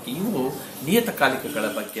ಪತ್ರಿಕೆ. ಇವು ನಿಯತಕಾಲಿಕಗಳ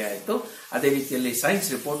ಬಗ್ಗೆ ಆಯಿತು. ಅದೇ ರೀತಿಯಲ್ಲಿ ಸೈನ್ಸ್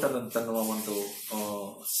ರಿಪೋರ್ಟರ್ ಅಂತನ್ನುವ ಒಂದು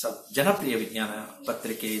ಜನಪ್ರಿಯ ವಿಜ್ಞಾನ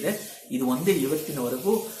ಪತ್ರಿಕೆ ಇದೆ. ಇದು ಒಂದೇ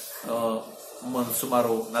ಇವತ್ತಿನವರೆಗೂ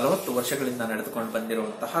ಸುಮಾರು 40 ವರ್ಷಗಳಿಂದ ನಡೆದುಕೊಂಡು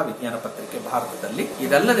ಬಂದಿರುವಂತಹ ವಿಜ್ಞಾನ ಪತ್ರಿಕೆ ಭಾರತದಲ್ಲಿ.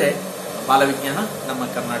 ಇದಲ್ಲದೆ ಬಾಲವಿಜ್ಞಾನ ನಮ್ಮ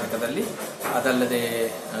ಕರ್ನಾಟಕದಲ್ಲಿ, ಅದಲ್ಲದೆ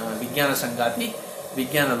ವಿಜ್ಞಾನ ಸಂಗಾತಿ,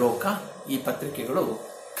 ವಿಜ್ಞಾನ ಲೋಕ, ಈ ಪತ್ರಿಕೆಗಳು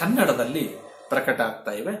ಕನ್ನಡದಲ್ಲಿ ಪ್ರಕಟ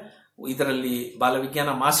ಆಗ್ತಾ ಇವೆ. ಇದರಲ್ಲಿ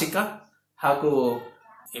ಬಾಲವಿಜ್ಞಾನ ಮಾಸಿಕ ಹಾಗೂ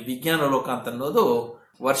ವಿಜ್ಞಾನ ಲೋಕ ಅಂತ ಅನ್ನೋದು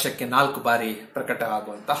ವರ್ಷಕ್ಕೆ 4 ಬಾರಿ ಪ್ರಕಟ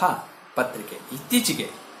ಆಗುವಂತಹ ಪತ್ರಿಕೆ.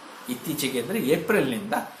 ಇತ್ತೀಚೆಗೆ ಅಂದ್ರೆ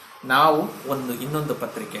ಏಪ್ರಿಲ್ನಿಂದ ನಾವು ಇನ್ನೊಂದು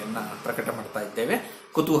ಪತ್ರಿಕೆಯನ್ನ ಪ್ರಕಟ ಮಾಡ್ತಾ ಇದ್ದೇವೆ,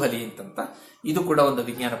 ಕುತೂಹಲಿ ಅಂತ. ಇದು ಕೂಡ ಒಂದು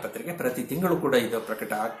ವಿಜ್ಞಾನ ಪತ್ರಿಕೆ. ಪ್ರತಿ ತಿಂಗಳು ಕೂಡ ಇದು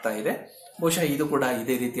ಪ್ರಕಟ ಆಗ್ತಾ ಇದೆ. ಬಹುಶಃ ಇದು ಕೂಡ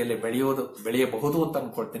ಇದೇ ರೀತಿಯಲ್ಲಿ ಬೆಳೆಯಬಹುದು ಅಂತ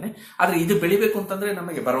ಅನ್ಕೊಳ್ತೇನೆ. ಆದ್ರೆ ಇದು ಬೆಳಿಬೇಕು ಅಂತಂದ್ರೆ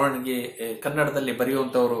ನಮಗೆ ಬರವಣಿಗೆ ಕನ್ನಡದಲ್ಲಿ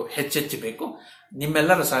ಬರೆಯುವಂತವರು ಹೆಚ್ಚೆಚ್ಚು ಬೇಕು.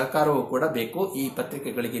 ನಿಮ್ಮೆಲ್ಲರ ಸಹಕಾರವೂ ಕೂಡ ಬೇಕು. ಈ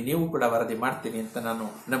ಪತ್ರಿಕೆಗಳಿಗೆ ನೀವು ಕೂಡ ವರದಿ ಮಾಡ್ತೀನಿ ಅಂತ ನಾನು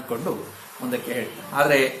ನಂಬಿಕೊಂಡು ಮುಂದಕ್ಕೆ ಹೇಳ್ತೇನೆ.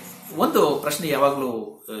 ಆದ್ರೆ ಒಂದು ಪ್ರಶ್ನೆ ಯಾವಾಗ್ಲೂ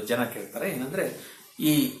ಜನ ಕೇಳ್ತಾರೆ, ಏನಂದ್ರೆ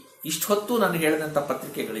ಇಷ್ಟು ಹೊತ್ತು ನಾನು ಹೇಳಿದಂತ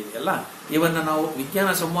ಪತ್ರಿಕೆಗಳಿದೆಯಲ್ಲ, ಇವನ್ನ ನಾವು ವಿಜ್ಞಾನ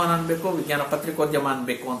ಸಂವಹನ ಅನ್ಬೇಕು, ವಿಜ್ಞಾನ ಪತ್ರಿಕೋದ್ಯಮ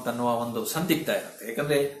ಅನ್ಬೇಕು ಅಂತನ್ನುವ ಒಂದು ಸಂದಿಗ್ಧ ಇರುತ್ತೆ.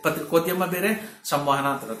 ಯಾಕಂದ್ರೆ ಪತ್ರಿಕೋದ್ಯಮ ಬೇರೆ, ಸಂವಹನ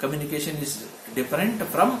ಅಂತ, communication is different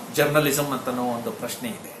from journalism ಅಂತನ್ನೋ ಒಂದು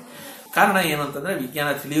ಪ್ರಶ್ನೆ ಇದೆ. ಕಾರಣ ಏನು ಅಂತಂದ್ರೆ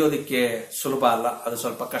ವಿಜ್ಞಾನ ತಿಳಿಯೋದಕ್ಕೆ ಸುಲಭ ಅಲ್ಲ, ಅದು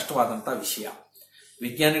ಸ್ವಲ್ಪ ಕಷ್ಟವಾದಂತ ವಿಷಯ.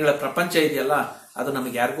 ವಿಜ್ಞಾನಿಗಳ ಪ್ರಪಂಚ ಇದೆಯಲ್ಲ, ಅದು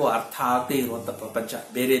ನಮಗೆ ಯಾರಿಗೂ ಅರ್ಥ ಆಗದೆ ಇರುವಂತ ಪ್ರಪಂಚ,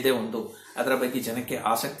 ಬೇರೆದೇ ಒಂದು. ಅದರ ಬಗ್ಗೆ ಜನಕ್ಕೆ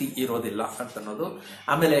ಆಸಕ್ತಿ ಇರೋದಿಲ್ಲ ಅಂತನ್ನೋದು.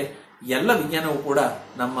 ಆಮೇಲೆ ಎಲ್ಲ ವಿಜ್ಞಾನವೂ ಕೂಡ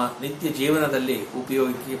ನಮ್ಮ ನಿತ್ಯ ಜೀವನದಲ್ಲಿ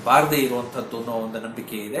ಉಪಯೋಗಕ್ಕೆ ಬಾರದೇ ಇರುವಂತದ್ದು ಅನ್ನೋ ಒಂದು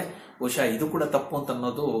ನಂಬಿಕೆ ಇದೆ. ಬಹುಶಃ ಇದು ಕೂಡ ತಪ್ಪು ಅಂತ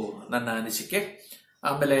ಅನ್ನೋದು ನನ್ನ ಅನಿಸಿಕೆ.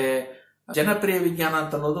 ಆಮೇಲೆ ಜನಪ್ರಿಯ ವಿಜ್ಞಾನ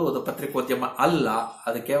ಅಂತ ಅನ್ನೋದು ಅದು ಪತ್ರಿಕೋದ್ಯಮ ಅಲ್ಲ,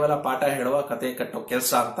 ಅದು ಕೇವಲ ಪಾಠ ಹೇಳುವ, ಕತೆ ಕಟ್ಟೋ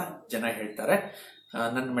ಕೆಲಸ ಅಂತ ಜನ ಹೇಳ್ತಾರೆ.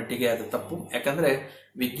 ನನ್ನ ಮಟ್ಟಿಗೆ ಅದು ತಪ್ಪು. ಯಾಕಂದ್ರೆ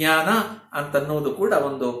ವಿಜ್ಞಾನ ಅಂತನ್ನೋದು ಕೂಡ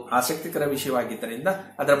ಒಂದು ಆಸಕ್ತಿಕರ ವಿಷಯವಾಗಿದ್ದರಿಂದ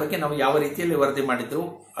ಅದರ ಬಗ್ಗೆ ನಾವು ಯಾವ ರೀತಿಯಲ್ಲಿ ವರದಿ ಮಾಡಿದ್ರು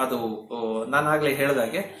ಅದು ನಾನಾಗ್ಲೇ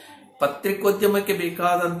ಹೇಳಿದಾಗೆ ಪತ್ರಿಕೋದ್ಯಮಕ್ಕೆ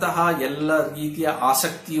ಬೇಕಾದಂತಹ ಎಲ್ಲ ರೀತಿಯ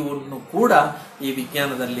ಆಸಕ್ತಿಯನ್ನು ಕೂಡ ಈ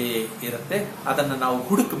ವಿಜ್ಞಾನದಲ್ಲಿ ಇರುತ್ತೆ. ಅದನ್ನು ನಾವು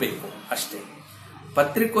ಹುಡುಕಬೇಕು ಅಷ್ಟೇ.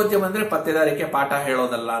 ಪತ್ರಿಕೋದ್ಯಮ ಅಂದ್ರೆ ಪತ್ತೆದಾರಿಕೆ, ಪಾಠ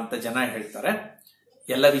ಹೇಳೋದಲ್ಲ ಅಂತ ಜನ ಹೇಳ್ತಾರೆ.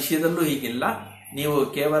 ಎಲ್ಲ ವಿಷಯದಲ್ಲೂ ಹೀಗಿಲ್ಲ. ನೀವು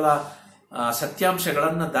ಕೇವಲ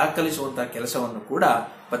ಸತ್ಯಾಂಶಗಳನ್ನು ದಾಖಲಿಸುವಂತಹ ಕೆಲಸವನ್ನು ಕೂಡ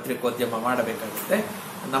ಪತ್ರಿಕೋದ್ಯಮ ಮಾಡಬೇಕಾಗುತ್ತೆ.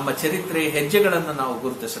 ನಮ್ಮ ಚರಿತ್ರೆ ಹೆಜ್ಜೆಗಳನ್ನು ನಾವು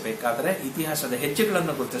ಗುರುತಿಸಬೇಕಾದ್ರೆ, ಇತಿಹಾಸದ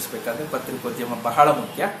ಹೆಜ್ಜೆಗಳನ್ನು ಗುರುತಿಸಬೇಕಾದ್ರೆ ಪತ್ರಿಕೋದ್ಯಮ ಬಹಳ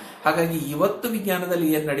ಮುಖ್ಯ. ಹಾಗಾಗಿ ಇವತ್ತು ವಿಜ್ಞಾನದಲ್ಲಿ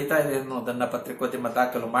ಏನ್ ನಡೀತಾ ಇದೆ ಅನ್ನೋದನ್ನ ಪತ್ರಿಕೋದ್ಯಮ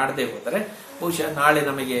ದಾಖಲು ಮಾಡದೆ ಹೋದರೆ ಬಹುಶಃ ನಾಳೆ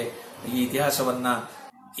ನಮಗೆ ಈ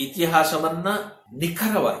ಇತಿಹಾಸವನ್ನ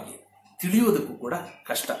ನಿಖರವಾಗಿ ತಿಳಿಯುವುದಕ್ಕೂ ಕೂಡ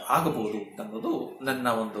ಕಷ್ಟ ಆಗಬಹುದು ಅನ್ನೋದು ನನ್ನ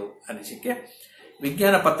ಒಂದು ಅನಿಸಿಕೆ.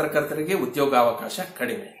 ವಿಜ್ಞಾನ ಪತ್ರಕರ್ತರಿಗೆ ಉದ್ಯೋಗಾವಕಾಶ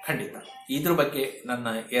ಕಡಿಮೆ, ಖಂಡಿತ. ಇದ್ರ ಬಗ್ಗೆ ನನ್ನ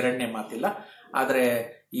ಎರಡನೇ ಮಾತಿಲ್ಲ. ಆದರೆ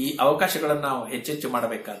ಈ ಅವಕಾಶಗಳನ್ನು ನಾವು ಹೆಚ್ಚೆಚ್ಚು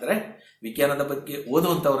ಮಾಡಬೇಕಾದ್ರೆ ವಿಜ್ಞಾನದ ಬಗ್ಗೆ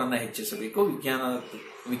ಓದುವಂತವರನ್ನ ಹೆಚ್ಚಿಸಬೇಕು.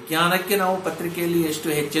 ವಿಜ್ಞಾನಕ್ಕೆ ನಾವು ಪತ್ರಿಕೆಯಲ್ಲಿ ಎಷ್ಟು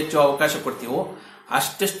ಹೆಚ್ಚೆಚ್ಚು ಅವಕಾಶ ಕೊಡ್ತೀವೋ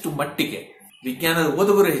ಅಷ್ಟಷ್ಟು ಮಟ್ಟಿಗೆ ವಿಜ್ಞಾನದ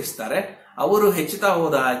ಓದುಗರು ಹೆಚ್ಚುತ್ತಾರೆ. ಅವರು ಹೆಚ್ಚುತ್ತಾ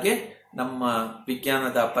ಹೋದ ಹಾಗೆ ನಮ್ಮ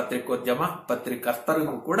ವಿಜ್ಞಾನದ ಪತ್ರಿಕೋದ್ಯಮ,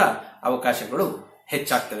 ಪತ್ರಿಕರ್ತರಿಗೂ ಕೂಡ ಅವಕಾಶಗಳು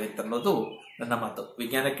ಹೆಚ್ಚಾಗ್ತವೆ ಅಂತ ಅನ್ನೋದು ನನ್ನ ಮಾತು.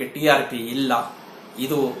 ವಿಜ್ಞಾನಕ್ಕೆ TRP ಇಲ್ಲ,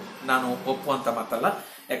 ಇದು ನಾನು ಒಪ್ಪುವಂತ ಮಾತಲ್ಲ.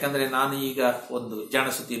 ಯಾಕಂದ್ರೆ ನಾನು ಈಗ ಒಂದು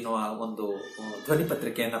ಜಾಣಸುದ್ದಿ ಎನ್ನುವ ಒಂದು ಧ್ವನಿ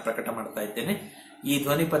ಪತ್ರಿಕೆಯನ್ನ ಪ್ರಕಟ ಮಾಡ್ತಾ ಇದ್ದೇನೆ. ಈ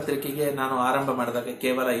ಧ್ವನಿ ಪತ್ರಿಕೆಗೆ ನಾನು ಆರಂಭ ಮಾಡಿದಾಗ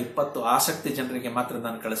ಕೇವಲ 20 ಆಸಕ್ತಿ ಜನರಿಗೆ ಮಾತ್ರ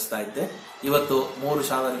ನಾನು ಕಳಿಸ್ತಾ ಇದ್ದೆ. ಇವತ್ತು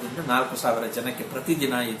 3,000ದಿಂದ 4,000 ಜನಕ್ಕೆ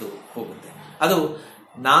ಪ್ರತಿದಿನ ಇದು ಹೋಗುತ್ತೆ. ಅದು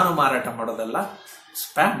ನಾನು ಮಾರಾಟ ಮಾಡೋದಲ್ಲ,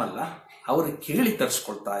 ಸ್ಪ್ಯಾಮ್ ಅಲ್ಲ, ಅವರು ಕೇಳಿ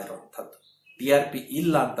ತರಿಸ್ಕೊಳ್ತಾ ಇರುವಂತದ್ದು. TRP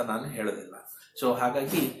ಇಲ್ಲ ಅಂತ ನಾನು ಹೇಳೋದಿಲ್ಲ. ಸೊ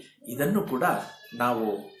ಹಾಗಾಗಿ ಇದನ್ನು ಕೂಡ ನಾವು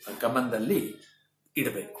ಗಮನದಲ್ಲಿ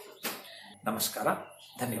ಇಡಬೇಕು. ನಮಸ್ಕಾರ,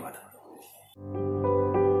 ಧನ್ಯವಾದಗಳು.